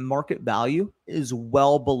current market value is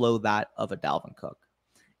well below that of a Dalvin Cook.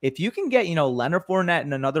 If you can get, Leonard Fournette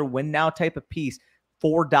and another win now type of piece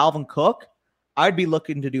for Dalvin Cook, I'd be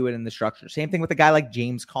looking to do it in the structure. Same thing with a guy like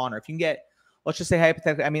James Conner. If you can get, let's just say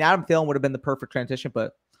hypothetically, Adam Thielen would have been the perfect transition,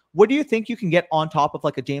 but what do you think you can get on top of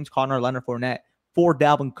like a James Conner or Leonard Fournette for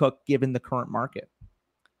Dalvin Cook given the current market?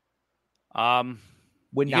 You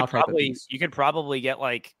could probably get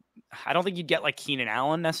like, I don't think you'd get like Keenan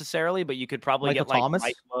Allen necessarily, but you could probably get like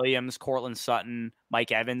Mike Williams, Cortland Sutton,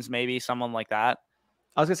 Mike Evans, maybe someone like that.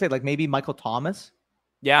 I was gonna say like maybe Michael Thomas.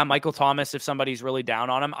 Yeah, Michael Thomas, if somebody's really down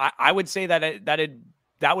on him. I would say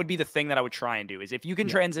that would be the thing that I would try and do, is if you can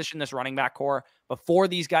transition this running back core before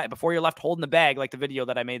you're left holding the bag, like the video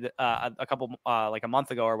that I made a couple like a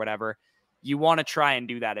month ago or whatever. You want to try and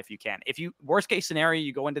do that if you can. If you, worst case scenario,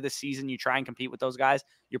 you go into this season, you try and compete with those guys,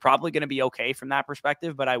 you're probably going to be okay from that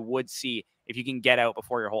perspective. But I would see if you can get out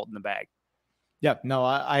before you're holding the bag. Yeah, no,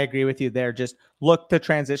 I agree with you there. Just look to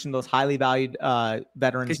transition those highly valued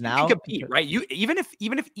veterans now. You can compete, right? Even if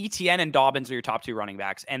ETN and Dobbins are your top 2 running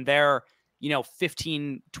backs, and they're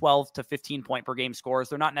 12 to 15 point per game scores,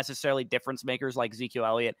 they're not necessarily difference makers like Ezekiel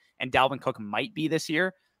Elliott and Dalvin Cook might be this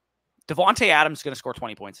year. Devontae Adams is going to score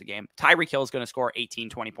 20 points a game. Tyreek Hill is going to score 18,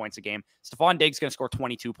 20 points a game. Stephon Diggs is going to score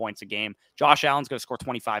 22 points a game. Josh Allen's going to score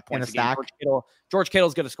 25 points a game. George Kittle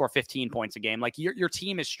is going to score 15 points a game. Like your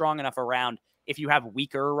team is strong enough around if you have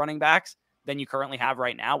weaker running backs than you currently have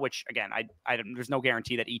right now, which again, there's no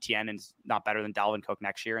guarantee that ETN is not better than Dalvin Cook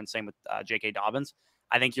next year. And same with J.K. Dobbins.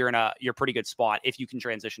 I think you're in a pretty good spot if you can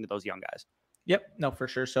transition to those young guys. Yep, no, for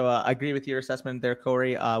sure. So I agree with your assessment there,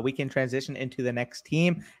 Corey. We can transition into the next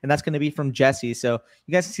team, and that's going to be from Jesse. So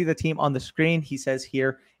you guys can see the team on the screen. He says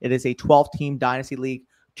here it is a 12-team dynasty league,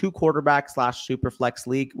 2 quarterback slash super flex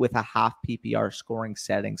league with a half PPR scoring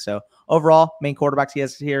setting. So overall, main quarterbacks he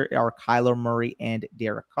has here are Kyler Murray and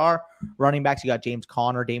Derek Carr. Running backs, you got James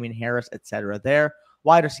Conner, Damian Harris, etc. There.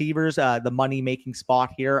 Wide receivers, the money making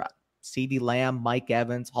spot here. CeeDee Lamb, Mike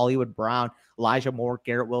Evans, Hollywood Brown, Elijah Moore,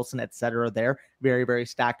 Garrett Wilson, etc. There. Very, very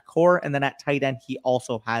stacked core. And then at tight end, he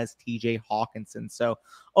also has TJ Hawkinson. So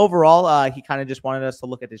overall, he kind of just wanted us to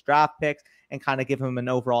look at his draft picks and kind of give him an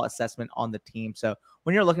overall assessment on the team. So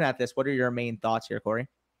when you're looking at this, what are your main thoughts here, Corey?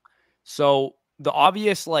 So the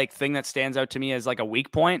obvious thing that stands out to me as like a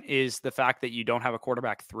weak point is the fact that you don't have a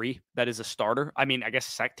quarterback 3 that is a starter. I mean, I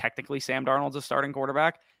guess technically Sam Darnold's a starting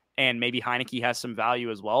quarterback, and maybe Heineke has some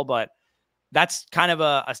value as well, but that's kind of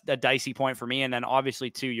a dicey point for me. And then obviously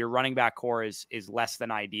too, your running back core is less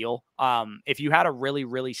than ideal. If you had a really,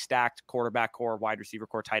 really stacked quarterback core, wide receiver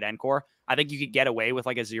core, tight end core, I think you could get away with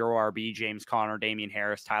like a 0 RB, James Conner, Damian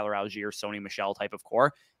Harris, Tyler Algier, Sony Michel type of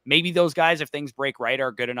core. Maybe those guys, if things break right,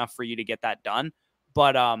 are good enough for you to get that done.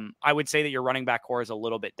 But I would say that your running back core is a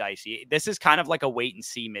little bit dicey. This is kind of like a wait and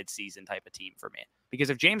see midseason type of team for me, because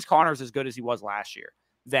if James Conner is as good as he was last year,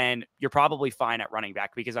 then you're probably fine at running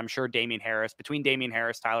back, because I'm sure between Damian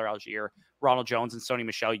Harris, Tyler Algier, Ronald Jones, and Sony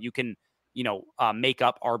Michel, you can, make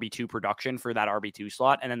up RB2 production for that RB2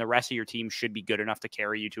 slot. And then the rest of your team should be good enough to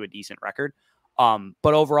carry you to a decent record.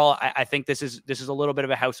 But overall, I think this is a little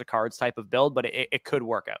bof a house of cards type of build, but it could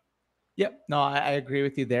work out. Yep. No, I agree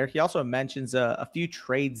with you there. He also mentions a few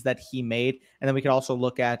trades that he made, and then we can also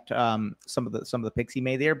look at some of the picks he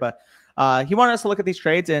made there. But he wanted us to look at these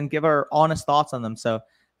trades and give our honest thoughts on them. So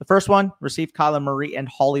the first one, received Kyler Murray and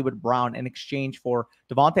Hollywood Brown in exchange for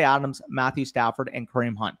Devontae Adams, Matthew Stafford, and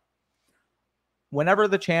Kareem Hunt. Whenever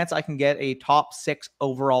the chance I can get a top 6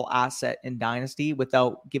 overall asset in Dynasty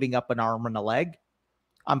without giving up an arm and a leg,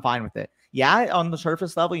 I'm fine with it. Yeah, on the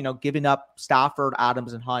surface level, giving up Stafford,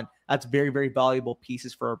 Adams, and Hunt, that's very, very valuable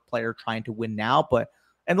pieces for a player trying to win now. But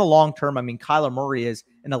in the long term, I mean, Kyler Murray is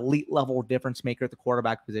an elite level difference maker at the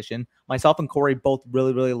quarterback position. Myself and Corey both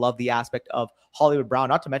really, really love the aspect of Hollywood Brown.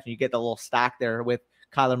 Not to mention you get the little stack there with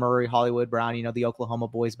Kyler Murray, Hollywood Brown, the Oklahoma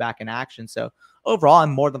boys back in action. So overall,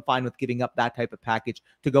 I'm more than fine with giving up that type of package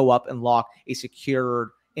to go up and lock a secured,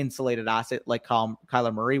 insulated asset like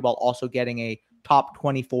Kyler Murray, while also getting a top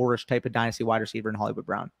 24-ish type of dynasty wide receiver in Hollywood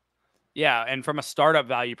Brown. Yeah, and from a startup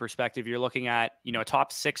value perspective, you're looking at, a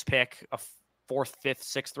top 6 pick, a 4th, 5th,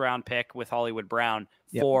 6th round pick with Hollywood Brown,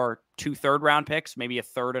 for 2 third-round picks, maybe a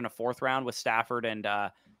 3rd and a 4th round with Stafford and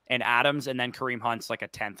Adams, and then Kareem Hunt's like a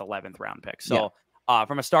 10th, 11th round pick. So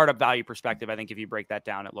from a startup value perspective, I think if you break that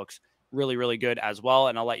down, it looks really, really good as well.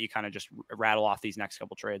 And I'll let you kind of just rattle off these next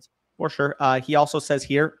couple trades. For sure. He also says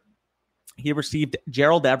here, he received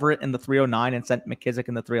Gerald Everett in the 309 and sent McKissick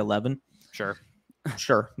in the 311. Sure.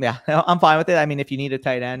 Sure. Yeah, I'm fine with it. I mean, if you need a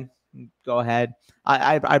tight end, go ahead.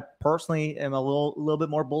 I personally am a little bit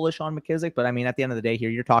more bullish on McKissick, but I mean, at the end of the day here,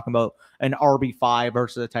 you're talking about an RB5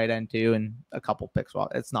 versus a tight end 2 and a couple picks. Well,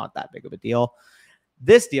 it's not that big of a deal.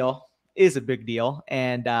 This deal is a big deal,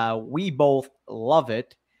 and we both love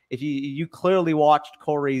it. If you clearly watched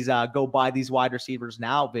Corey's go buy these wide receivers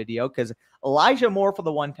now video, because Elijah Moore for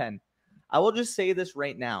the 110. I will just say this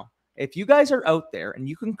right now. If you guys are out there and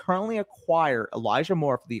you can currently acquire Elijah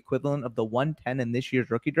Moore for the equivalent of the 110 in this year's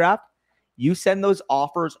rookie draft, you send those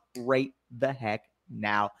offers right the heck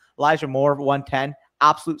now. Elijah Moore, 110,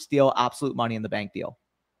 absolute steal, absolute money in the bank deal.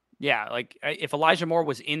 Yeah, like if Elijah Moore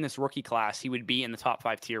was in this rookie class, he would be in the top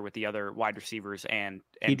 5 tier with the other wide receivers and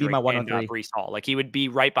he'd be Drake, my 103. And Breece Hall. Like he would be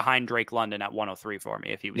right behind Drake London at 103 for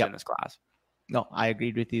me if he was in this class. No, I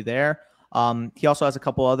agreed with you there. He also has a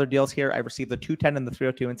couple other deals here. I received the 210 and the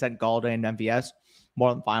 302 and sent Galladay and MVS.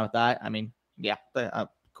 More than fine with that. I mean, yeah,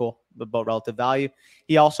 cool. About relative value.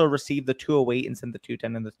 He also received the 208 and sent the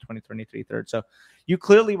 210 and the 2023 third. So you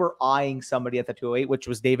clearly were eyeing somebody at the 208, which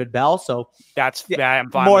was David Bell. So that's I'm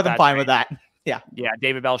fine more than fine with that. Yeah.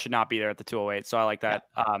 David Bell should not be there at the 208. So I like that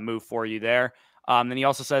move for you there. Then he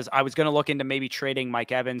also says, I was going to look into maybe trading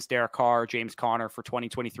Mike Evans, Derek Carr, James Conner for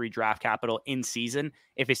 2023 draft capital in season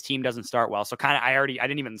if his team doesn't start well. So kind of, I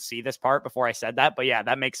didn't even see this part before I said that, but yeah,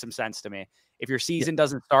 that makes some sense to me. If your season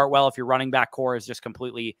doesn't start well, if your running back core is just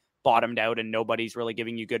completely bottomed out and nobody's really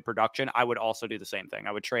giving you good production, I would also do the same thing.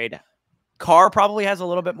 I would trade. Carr probably has a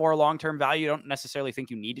little bit more long-term value. I don't necessarily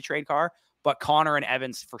think you need to trade Carr, but Conner and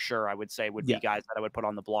Evans for sure, I would say would be guys that I would put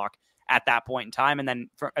on the block at that point in time. And then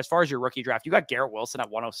as far as your rookie draft, you got Garrett Wilson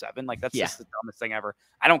at 107. Like that's just the dumbest thing ever.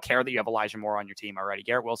 I don't care that you have Elijah Moore on your team already.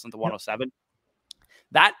 Garrett Wilson to 107.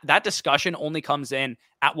 That discussion only comes in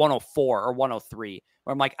at 104 or 103,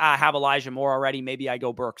 where I'm like, I have Elijah Moore already. Maybe I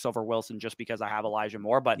go Burks over Wilson just because I have Elijah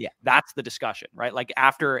Moore. But Yeah. that's the discussion, right? Like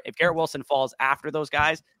if Garrett Wilson falls after those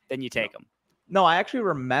guys, then you take him. No, I actually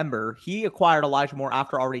remember he acquired Elijah Moore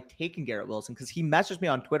after already taking Garrett Wilson, because he messaged me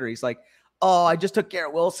on Twitter. He's like, oh, I just took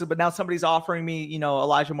Garrett Wilson, but now somebody's offering me,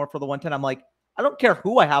 Elijah Moore for the 110. I'm like, I don't care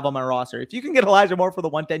who I have on my roster. If you can get Elijah Moore for the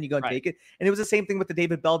 110, you go and take it. And it was the same thing with the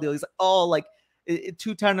David Bell deal. He's like, oh, like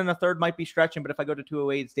 210 and a third might be stretching, but if I go to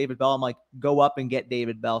 208, it's David Bell. I'm like, go up and get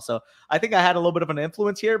David Bell. So I think I had a little bit of an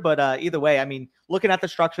influence here, but either way, I mean, looking at the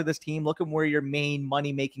structure of this team, looking where your main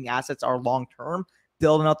money-making assets are long-term,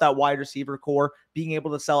 building out that wide receiver core, being able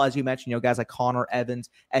to sell, as you mentioned, guys like Connor Evans,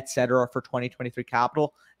 et cetera, for 2023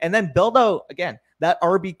 capital, and then build out, again, that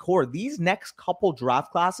RB core. These next couple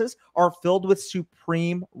draft classes are filled with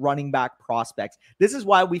supreme running back prospects. This is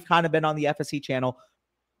why we've kind of been on the FSC channel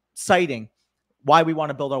citing why we want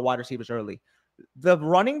to build our wide receivers early. The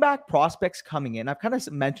running back prospects coming in, I've kind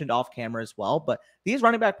of mentioned off camera as well, but these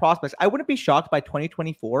running back prospects, I wouldn't be shocked by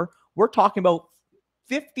 2024. We're talking about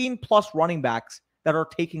 15 plus running backs that are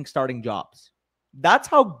taking starting jobs. That's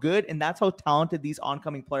how good and that's how talented these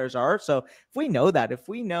oncoming players are. So if we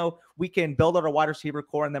know we can build out a wide receiver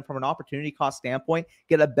core, and then from an opportunity cost standpoint,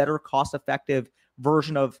 get a better cost-effective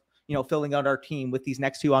version of, filling out our team with these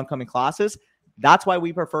next two oncoming classes, that's why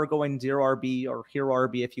we prefer going 0 RB or hero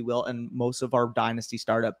RB, if you will, in most of our dynasty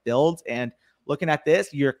startup builds. And looking at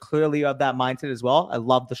this, you're clearly of that mindset as well. I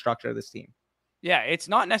love the structure of this team. Yeah, it's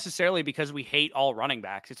not necessarily because we hate all running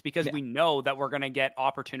backs. It's because we know that we're going to get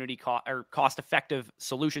opportunity cost-effective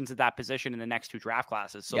solutions at that position in the next two draft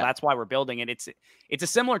classes. So that's why we're building it. It's a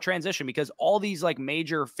similar transition because all these like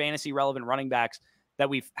major fantasy relevant running backs that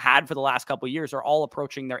we've had for the last couple of years are all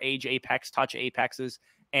approaching their age apex, touch apexes,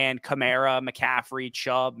 and Kamara, McCaffrey,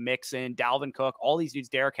 Chubb, Mixon, Dalvin Cook, all these dudes,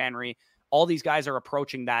 Derrick Henry. All these guys are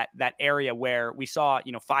approaching that area where we saw,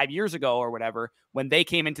 5 years ago or whatever, when they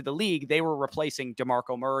came into the league, they were replacing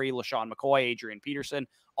DeMarco Murray, LaShawn McCoy, Adrian Peterson,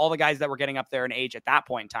 all the guys that were getting up there in age at that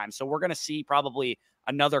point in time. So we're going to see probably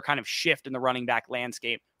another kind of shift in the running back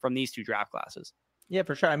landscape from these two draft classes. Yeah,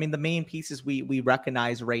 for sure. I mean, the main pieces we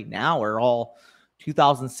recognize right now are all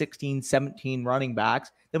 2016, 17 running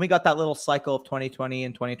backs. Then we got that little cycle of 2020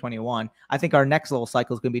 and 2021. I think our next little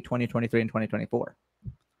cycle is going to be 2023 and 2024.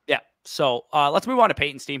 Yeah. So let's move on to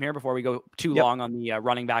Peyton's team here before we go too long on the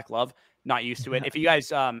running back love. Not used to it. If you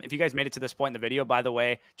guys made it to this point in the video, by the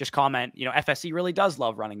way, just comment, FSC really does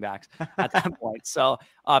love running backs at that point. So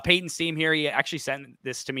Peyton's team here, he actually sent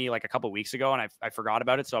this to me like a couple of weeks ago and I forgot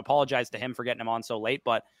about it. So I apologize to him for getting him on so late,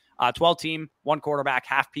 but 12 team, one quarterback,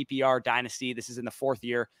 half PPR dynasty. This is in the fourth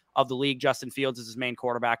year of the league. Justin Fields is his main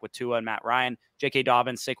quarterback with Tua and Matt Ryan. J.K.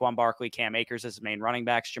 Dobbins, Saquon Barkley, Cam Akers as his main running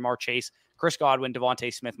backs. Jamar Chase, Chris Godwin,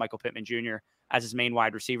 Devontae Smith, Michael Pittman Jr. as his main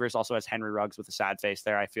wide receivers. Also has Henry Ruggs with a sad face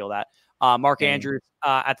there. I feel that. Mark Andrews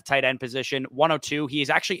at the tight end position, 102. He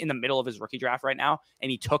is actually in the middle of his rookie draft right now,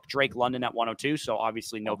 and he took Drake London at 102. So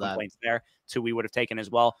obviously no complaints there. So we would have taken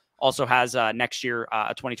as well. Also has next year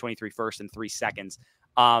a 2023 first and 3 seconds.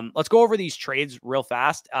 Let's go over these trades real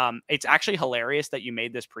fast. It's actually hilarious that you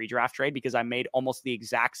made this pre-draft trade because I made almost the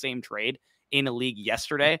exact same trade in a league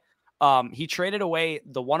yesterday. He traded away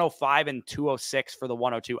the 105 and 206 for the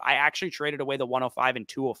 102. I actually traded away the 105 and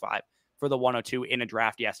 205 for the 102 in a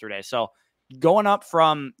draft yesterday. So going up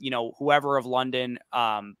from, whoever of London,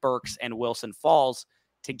 Burks and Wilson falls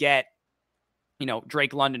to get,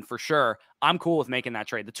 Drake London for sure. I'm cool with making that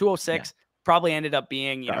trade. The 206 probably ended up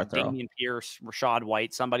being, Damian Pierce, Rashad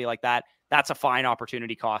White, somebody like that. That's a fine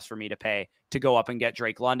opportunity cost for me to pay to go up and get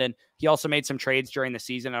Drake London. He also made some trades during the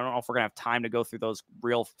season. I don't know if we're going to have time to go through those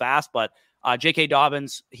real fast, but J.K.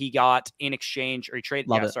 Dobbins, he got in exchange, or he traded.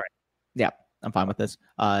 Yeah, I'm fine with this.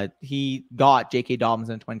 He got J.K. Dobbins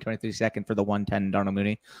in 2023 second for the 110 Darnell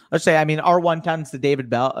Mooney. Let's say, our 110 is the David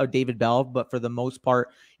Bell, but for the most part,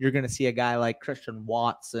 you're going to see a guy like Christian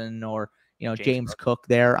Watson or James Cook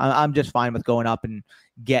there. I'm just fine with going up and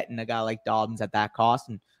getting a guy like Dobbins at that cost.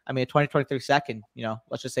 And a 2023 second,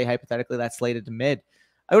 let's just say hypothetically that's slated to mid.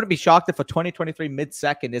 I wouldn't be shocked if a 2023 mid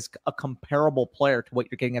second is a comparable player to what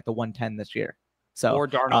you're getting at the 110 this year. So or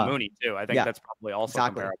Darnell Mooney too. I think that's probably also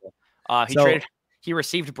comparable. He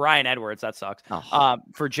received Bryan Edwards. That sucks.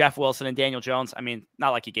 For Jeff Wilson and Daniel Jones. Not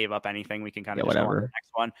like he gave up anything. We can kind of just go on to the next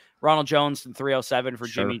one. Ronald Jones and 307 for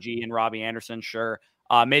Jimmy G and Robbie Anderson. Sure.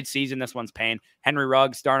 Mid-season, this one's pain. Henry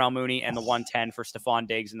Ruggs, Darnell Mooney, and the 110 for Stephon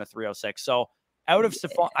Diggs in the 306. So out of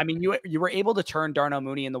Stephon, you were able to turn Darnell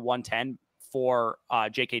Mooney in the 110 for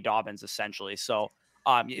J.K. Dobbins, essentially. So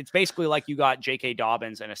It's basically like you got J.K.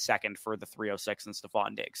 Dobbins and a second for the 306 and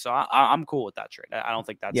Stephon Diggs. So I'm cool with that trade. I don't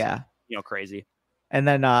think that's crazy. And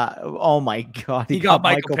then, oh my God, he got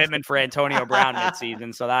Michael Pittman for Antonio Brown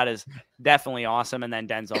midseason, so that is definitely awesome. And then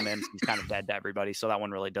Denzel Mims, he's kind of dead to everybody, so that one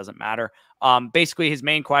really doesn't matter. Basically, his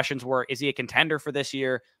main questions were: is he a contender for this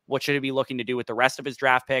year? What should he be looking to do with the rest of his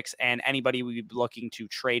draft picks? And anybody we would be looking to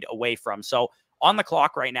trade away from. So on the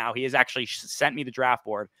clock right now, he has actually sent me the draft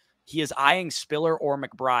board. He is eyeing Spiller or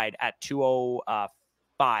McBride at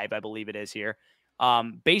 205, I believe it is here.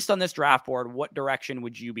 Based on this draft board, what direction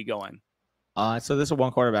would you be going? So this is a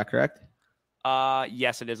one quarterback, correct?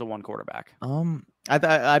 Yes, it is a one quarterback.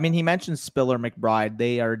 I mean, he mentioned Spiller, McBride.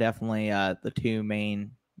 They are definitely the two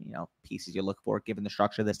main, pieces you look for, given the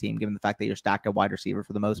structure of this team, given the fact that you're stacked at wide receiver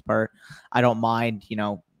for the most part. I don't mind,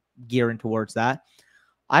 gearing towards that.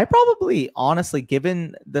 I probably, honestly,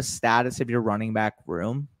 given the status of your running back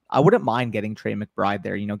room, I wouldn't mind getting Trey McBride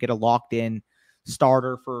there. Get a locked in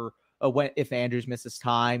starter for if Andrews misses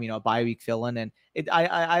time, a bye week fill in. And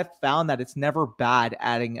I've found that it's never bad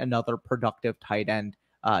adding another productive tight end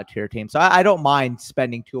to your team. So I don't mind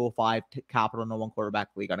spending 205 capital in a one quarterback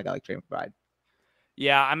league on a guy like Trey McBride.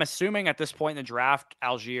 Yeah, I'm assuming at this point in the draft,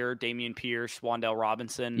 Algier, Dameon Pierce, Wan'Dale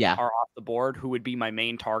Robinson are off the board, who would be my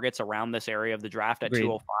main targets around this area of the draft at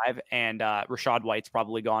 205. And Rachaad White's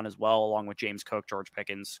probably gone as well, along with James Cook, George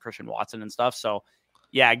Pickens, Christian Watson, and stuff. So,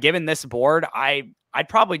 yeah, given this board, I'd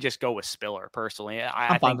probably just go with Spiller, personally.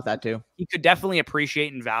 I'm fine with that, too. He could definitely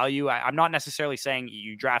appreciate in value. I'm not necessarily saying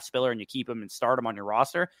you draft Spiller and you keep him and start him on your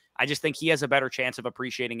roster. I just think he has a better chance of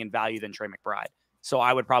appreciating in value than Trey McBride. So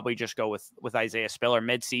I would probably just go with Isaiah Spiller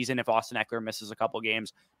mid-season. If Austin Eckler misses a couple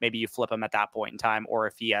games, maybe you flip him at that point in time. Or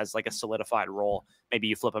if he has like a solidified role, maybe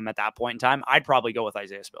you flip him at that point in time. I'd probably go with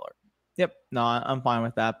Isaiah Spiller. Yep. No, I'm fine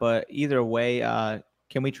with that. But either way,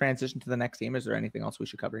 can we transition to the next team? Is there anything else we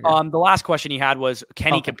should cover here? The last question he had was,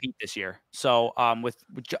 can he compete this year? So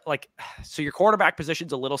so your quarterback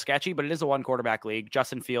position's a little sketchy, but it is a one quarterback league.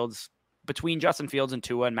 Between Justin Fields and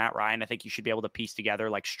Tua and Matt Ryan, I think you should be able to piece together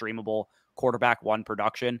like streamable quarterback one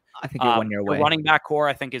production. I think you're 1 year away. The running back core,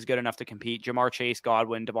 I think, is good enough to compete. Jamar Chase,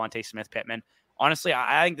 Godwin, Devontae Smith, Pittman. Honestly,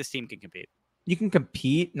 I think this team can compete. You can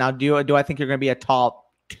compete. Now, do I think you're going to be a top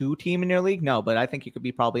 2 team in your league? No, but I think you could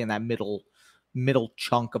be probably in that middle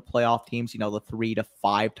chunk of playoff teams, the 3 to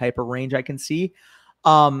 5 type of range I can see.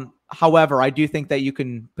 However, I do think that you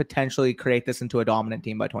can potentially create this into a dominant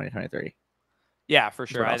team by 2023. Yeah, for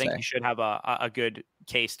sure. I think you should have a good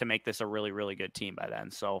case to make this a really, really good team by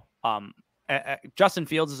then. So Justin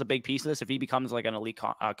Fields is a big piece of this. If he becomes like an elite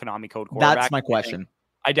Konami code quarterback. That's my question.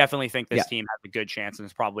 I definitely think this team has a good chance and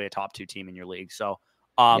is probably a top 2 team in your league. So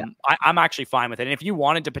I'm actually fine with it. And if you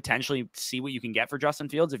wanted to potentially see what you can get for Justin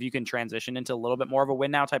Fields, if you can transition into a little bit more of a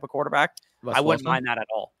win now type of quarterback, I wouldn't mind that at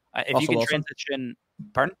all. If you can transition,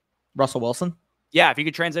 pardon? Russell Wilson? Yeah, if you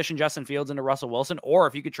could transition Justin Fields into Russell Wilson, or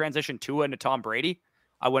if you could transition Tua into Tom Brady,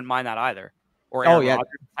 I wouldn't mind that either. Or Aaron Rodgers,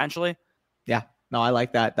 potentially. Yeah, no, I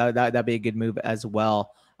like that. That'd be a good move as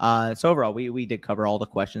well. So overall, we did cover all the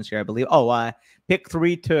questions here, I believe. Pick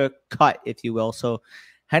 3 to cut, if you will. So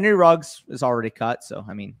Henry Ruggs is already cut. So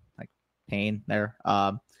I mean, like pain there.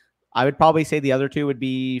 I would probably say the other 2 would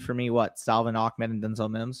be for me. Salvon Ahmed and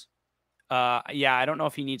Denzel Mims. Yeah, I don't know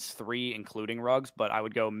if he needs 3, including Ruggs, but I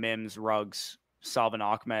would go Mims, Ruggs, Salvon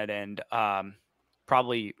Ahmed, and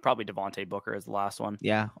probably Devontae Booker is the last one.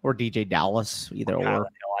 Yeah, or DJ Dallas, either or.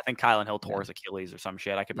 I think Kylan Hill tore his Achilles or some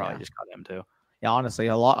shit. I could probably just cut him too. Yeah, honestly,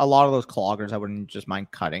 a lot of those cloggers I wouldn't just mind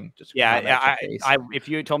cutting. If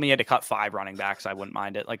you told me you had to cut 5 running backs, I wouldn't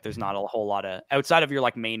mind it. Like, there's not a whole lot of outside of your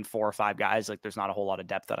like main 4 or 5 guys. Like, there's not a whole lot of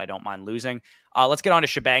depth that I don't mind losing. Let's get on to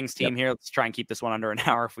Shebang's team here. Let's try and keep this one under an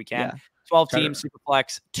hour if we can. Yeah. 12 teams,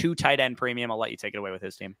 Superflex, 2 tight end premium. I'll let you take it away with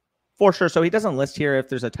his team. For sure. So he doesn't list here if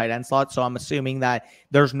there's a tight end slot. So I'm assuming that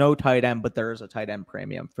there's no tight end, but there is a tight end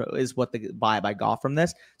premium is what the vibe I got from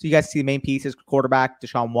this. So you guys see the main pieces: quarterback,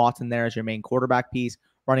 Deshaun Watson there as your main quarterback piece,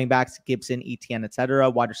 running backs, Gibson, ETN, etc.,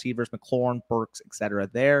 wide receivers, McLaurin, Burks, etc.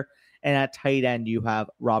 there. And at tight end, you have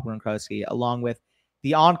Rob Gronkowski, along with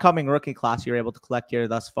the oncoming rookie class you're able to collect here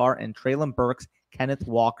thus far, and Treylon Burks, Kenneth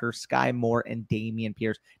Walker, Sky Moore, and Dameon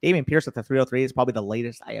Pierce. Dameon Pierce at the 303 is probably the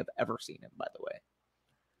latest I have ever seen him, by the way.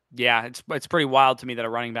 Yeah, it's pretty wild to me that a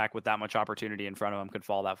running back with that much opportunity in front of him could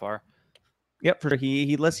fall that far. Yep, for sure.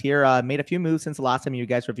 He lists here, made a few moves since the last time you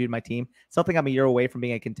guys reviewed my team. Something I'm a year away from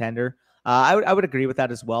being a contender. I would agree with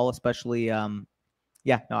that as well, especially I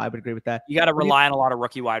would agree with that. You got to rely on a lot of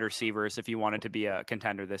rookie wide receivers if you wanted to be a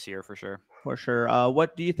contender this year, for sure. For sure.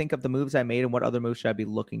 What do you think of the moves I made, and what other moves should I be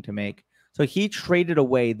looking to make? So he traded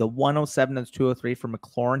away the 107 and 203 for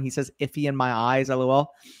McLaurin. He says iffy in my eyes,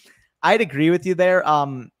 lol. I'd agree with you there.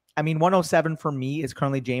 I mean, 107 for me is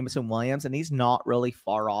currently Jameson Williams, and he's not really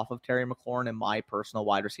far off of Terry McLaurin in my personal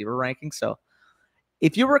wide receiver ranking. So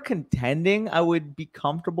if you were contending, I would be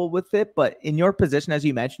comfortable with it. But in your position, as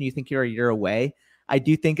you mentioned, you think you're a year away. I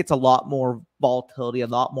do think it's a lot more volatility, a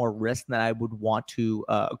lot more risk than I would want to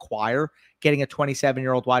acquire. Getting a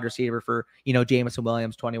 27-year-old wide receiver for, Jameson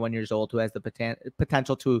Williams, 21 years old, who has the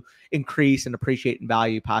potential to increase and appreciate in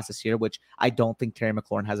value past this year, which I don't think Terry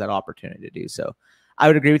McLaurin has that opportunity to do. So I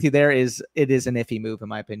would agree with you there. It is an iffy move, in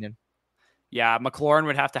my opinion. Yeah, McLaurin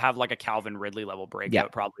would have to have like a Calvin Ridley level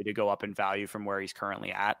breakout probably to go up in value from where he's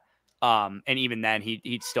currently at. And even then,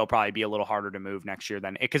 he'd still probably be a little harder to move next year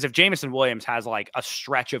than because if Jameson Williams has like a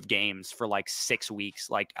stretch of games for like 6 weeks,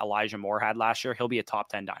 like Elijah Moore had last year, he'll be a top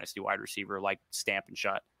 10 dynasty wide receiver, like stamp and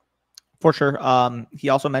shut. For sure. He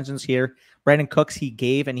also mentions here Brandon Cooks he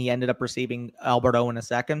gave, and he ended up receiving Albert O in a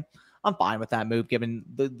second. I'm fine with that move given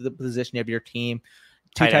the position of your team.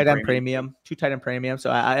 Two tight end premium.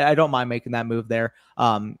 So I don't mind making that move there.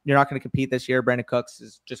 You're not going to compete this year. Brandon Cooks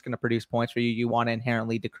is just going to produce points for you. You want to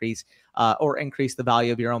inherently decrease or increase the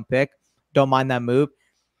value of your own pick. Don't mind that move.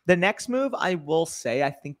 The next move, I will say, I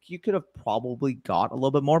think you could have probably got a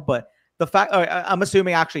little bit more, but the fact I'm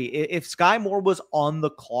assuming actually if Sky Moore was on the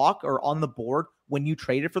clock or on the board when you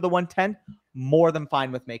traded for the 110, more than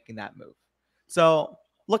fine with making that move. So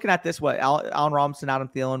looking at this, Allen Robinson, Adam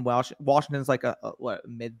Thielen, Washington's like a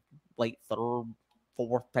mid, late third,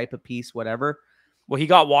 fourth type of piece, whatever. Well, he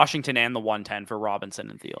got Washington and the 110 for Robinson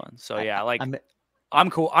and Thielen. So yeah, I'm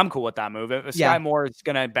cool. I'm cool with that move. If Sky Moore is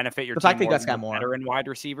going to benefit your team more than veteran wide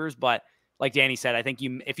receivers, but like Danny said, I think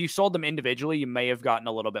if you sold them individually, you may have gotten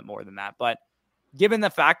a little bit more than that. But given the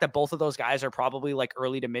fact that both of those guys are probably like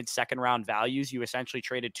early to mid second round values, you essentially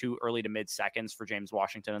traded 2 early to mid seconds for James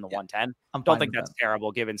Washington and the 110. I don't think that's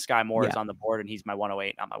terrible given Sky Moore is on the board and he's my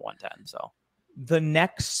 108, not my 110. So the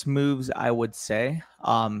next moves, I would say,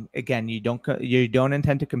 again, you don't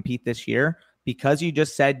intend to compete this year because you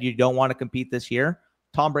just said you don't want to compete this year.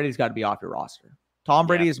 Tom Brady's got to be off your roster. Tom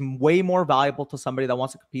Brady is way more valuable to somebody that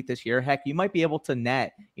wants to compete this year. Heck, you might be able to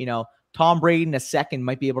net, Tom Brady in a second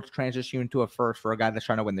might be able to transition you into a first for a guy that's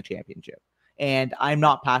trying to win the championship. And I'm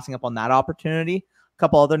not passing up on that opportunity. A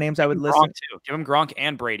couple other names I would list. Give him Gronk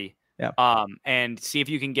and Brady. Yeah. And see if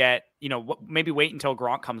you can get, maybe wait until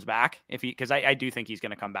Gronk comes back. Because I do think he's going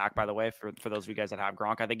to come back, by the way, for those of you guys that have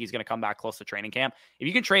Gronk. I think he's going to come back close to training camp. If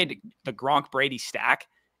you can trade the Gronk Brady stack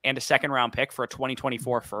and a second round pick for a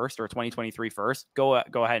 2024 first or a 2023 first, go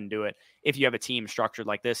ahead and do it. If you have a team structured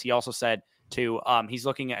like this. He also said too, he's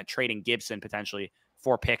looking at trading Gibson potentially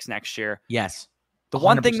for picks next year. Yes. The 100%.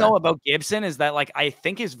 One thing though about Gibson is that I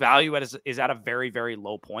think his value is at a very, very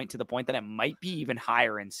low point, to the point that it might be even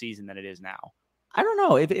higher in season than it is now. I don't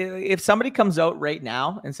know if somebody comes out right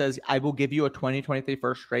now and says, I will give you a 2023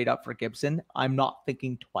 first straight up for Gibson, I'm not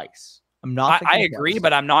thinking twice. I agree,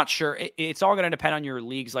 but I'm not sure. It's all going to depend on your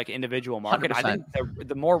league's individual market. 100%. I think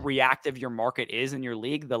the more reactive your market is in your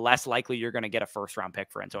league, the less likely you're going to get a first round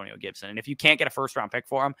pick for Antonio Gibson. And if you can't get a first round pick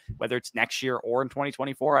for him, whether it's next year or in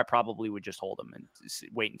 2024, I probably would just hold him and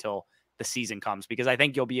wait until the season comes, because I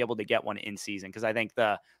think you'll be able to get one in season. Because I think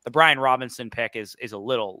the Brian Robinson pick is a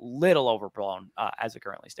little overblown as it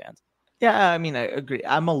currently stands. Yeah, I mean, I agree.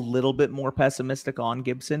 I'm a little bit more pessimistic on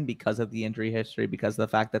Gibson because of the injury history, because of the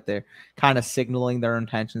fact that they're kind of signaling their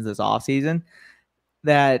intentions this offseason,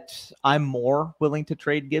 that I'm more willing to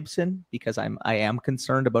trade Gibson because I am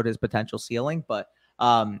concerned about his potential ceiling. But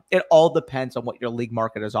it all depends on what your league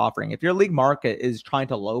market is offering. If your league market is trying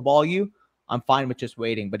to lowball you, I'm fine with just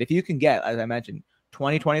waiting. But if you can get, as I mentioned,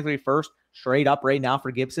 2023 first straight up right now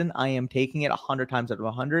for Gibson, I am taking it 100 times out of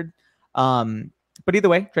 100. But either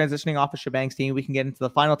way, transitioning off of Shebang's team, we can get into the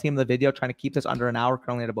final team of the video, trying to keep this under an hour,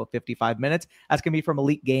 currently at about 55 minutes. That's going to be from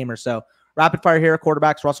Elite Gamer. So rapid fire here: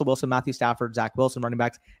 quarterbacks, Russell Wilson, Matthew Stafford, Zach Wilson; running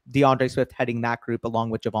backs, DeAndre Swift heading that group, along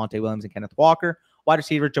with Javonte Williams and Kenneth Walker; wide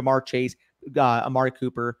receiver, Jamar Chase, Amari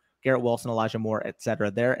Cooper, Garrett Wilson, Elijah Moore,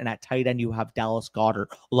 etc. there. And at tight end, you have Dallas Goedert,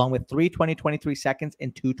 along with 3 2023 seconds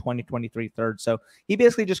and 2 2023 thirds. So he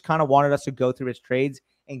basically just kind of wanted us to go through his trades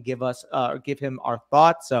and give him our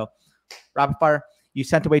thoughts. So rapid fire: you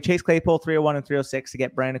sent away Chase Claypool 301 and 306 to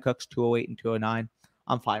get Brandon Cooks 208 and 209.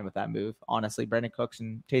 I'm fine with that move. Honestly, Brandon Cooks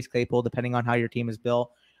and Chase Claypool, depending on how your team is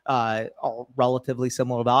built, are relatively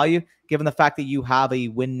similar value. Given the fact that you have a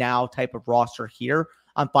win now type of roster here,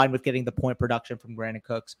 I'm fine with getting the point production from Brandon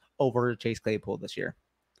Cooks over Chase Claypool this year.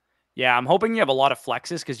 Yeah, I'm hoping you have a lot of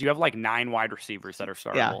flexes because you have 9 wide receivers that are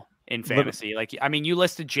startable in fantasy. Like, I mean, you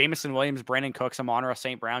listed Jamison Williams, Brandon Cooks, Amon-Ra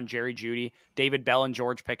St. Brown, Jerry Jeudy, David Bell, and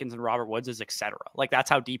George Pickens, and Robert Woods, etc. Like, that's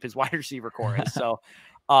how deep his wide receiver core is. So,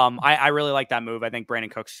 I really like that move. I think Brandon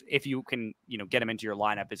Cooks, if you can, get him into your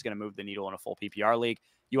lineup, is going to move the needle in a full PPR league.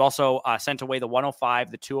 You also sent away the 105,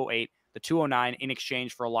 the 208, the 209 in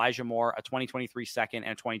exchange for Elijah Moore, a 2023 second,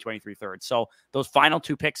 and a 2023 third. So those final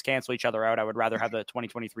two picks cancel each other out. I would rather have the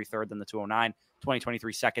 2023 third than the 209,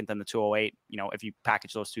 2023 second than the 208, if you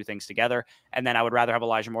package those two things together. And then I would rather have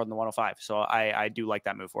Elijah Moore than the 105. So I do like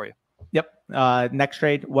that move for you. Yep. Next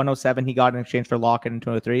trade, 107, he got in exchange for Lockett in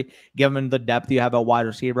 203. Given the depth you have at wide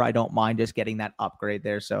receiver, I don't mind just getting that upgrade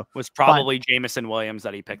there. So was probably Jamison Williams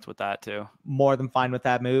that he picked with that too. More than fine with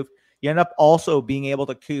that move. You end up also being able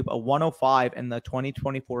to coop a 105 in the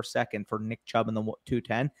 2024 second for Nick Chubb in the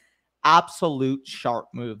 210. Absolute sharp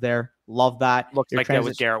move there. Love that. Looks like that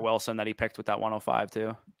was Garrett Wilson that he picked with that 105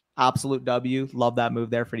 too. Absolute W. Love that move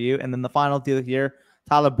there for you. And then the final deal here,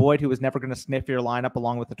 Tyler Boyd, who was never going to sniff your lineup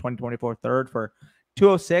along with the 2024 third for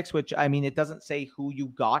 206, which, I mean, it doesn't say who you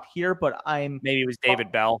got here, but maybe it was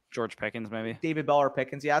David Bell, George Pickens, maybe. David Bell or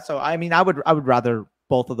Pickens, yeah. So, I mean, I would rather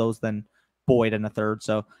both of those than Boyd in a third.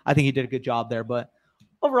 So I think he did a good job there. But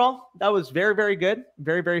overall, that was very, very good.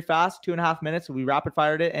 Very, very fast. 2.5 minutes. We rapid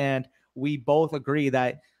fired it, and we both agree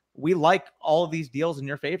that we like all of these deals in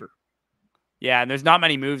your favor. Yeah, and there's not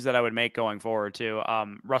many moves that I would make going forward, too.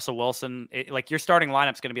 Russell Wilson, your starting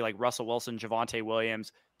lineup's going to be like Russell Wilson, Javonte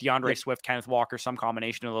Williams, DeAndre Swift, Kenneth Walker, some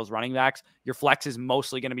combination of those running backs. Your flex is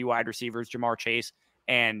mostly going to be wide receivers, Jamar Chase,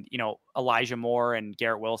 and, Elijah Moore and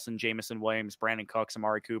Garrett Wilson, Jamison Williams, Brandon Cooks,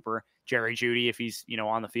 Amari Cooper, Jerry Jeudy, if he's,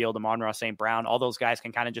 on the field, Amon-Ra St. Brown. All those guys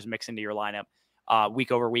can kind of just mix into your lineup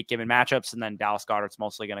week over week given matchups, and then Dallas Goedert's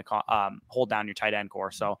mostly going to hold down your tight end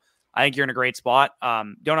core. So I think you're in a great spot.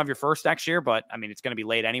 Don't have your first next year, but, I mean, it's going to be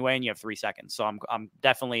late anyway, and you have 3 seconds. So I'm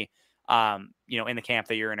definitely in the camp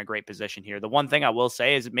that you're in a great position here. The one thing I will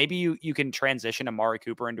say is maybe you can transition Amari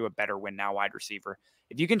Cooper into a better win now wide receiver.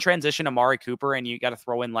 If you can transition Amari Cooper and you got to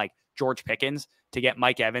throw in like George Pickens to get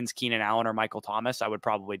Mike Evans, Keenan Allen, or Michael Thomas, I would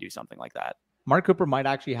probably do something like that. Mark Cooper might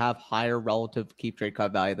actually have higher relative keep trade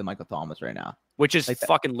cut value than Michael Thomas right now, which is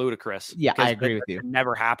fucking ludicrous. Yeah, I agree with you.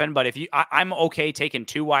 Never happened. But if I'm okay taking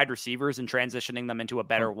 2 wide receivers and transitioning them into a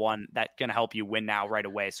better one that's going to help you win now right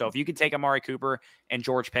away. So if you could take Amari Cooper and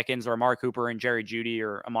George Pickens, or Amari Cooper and Jerry Jeudy,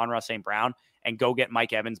 or Amon-Ra St. Brown, and go get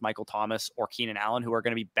Mike Evans, Michael Thomas, or Keenan Allen, who are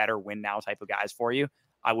going to be better win now type of guys for you,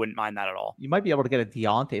 I wouldn't mind that at all. You might be able to get a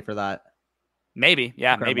Deontay for that. Maybe.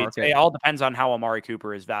 Yeah, maybe. It all depends on how Amari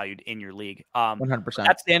Cooper is valued in your league. 100%.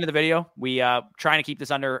 That's the end of the video. We trying to keep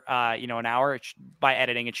this under an hour. By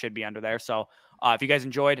editing, it should be under there. So if you guys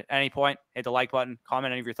enjoyed at any point, hit the like button,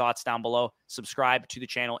 comment any of your thoughts down below, subscribe to the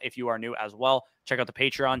channel if you are new as well. Check out the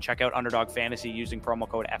Patreon, check out Underdog Fantasy using promo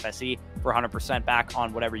code FSE for 100% back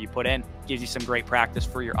on whatever you put in. Gives you some great practice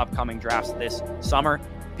for your upcoming drafts this summer.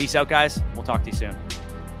 Peace out, guys. We'll talk to you soon.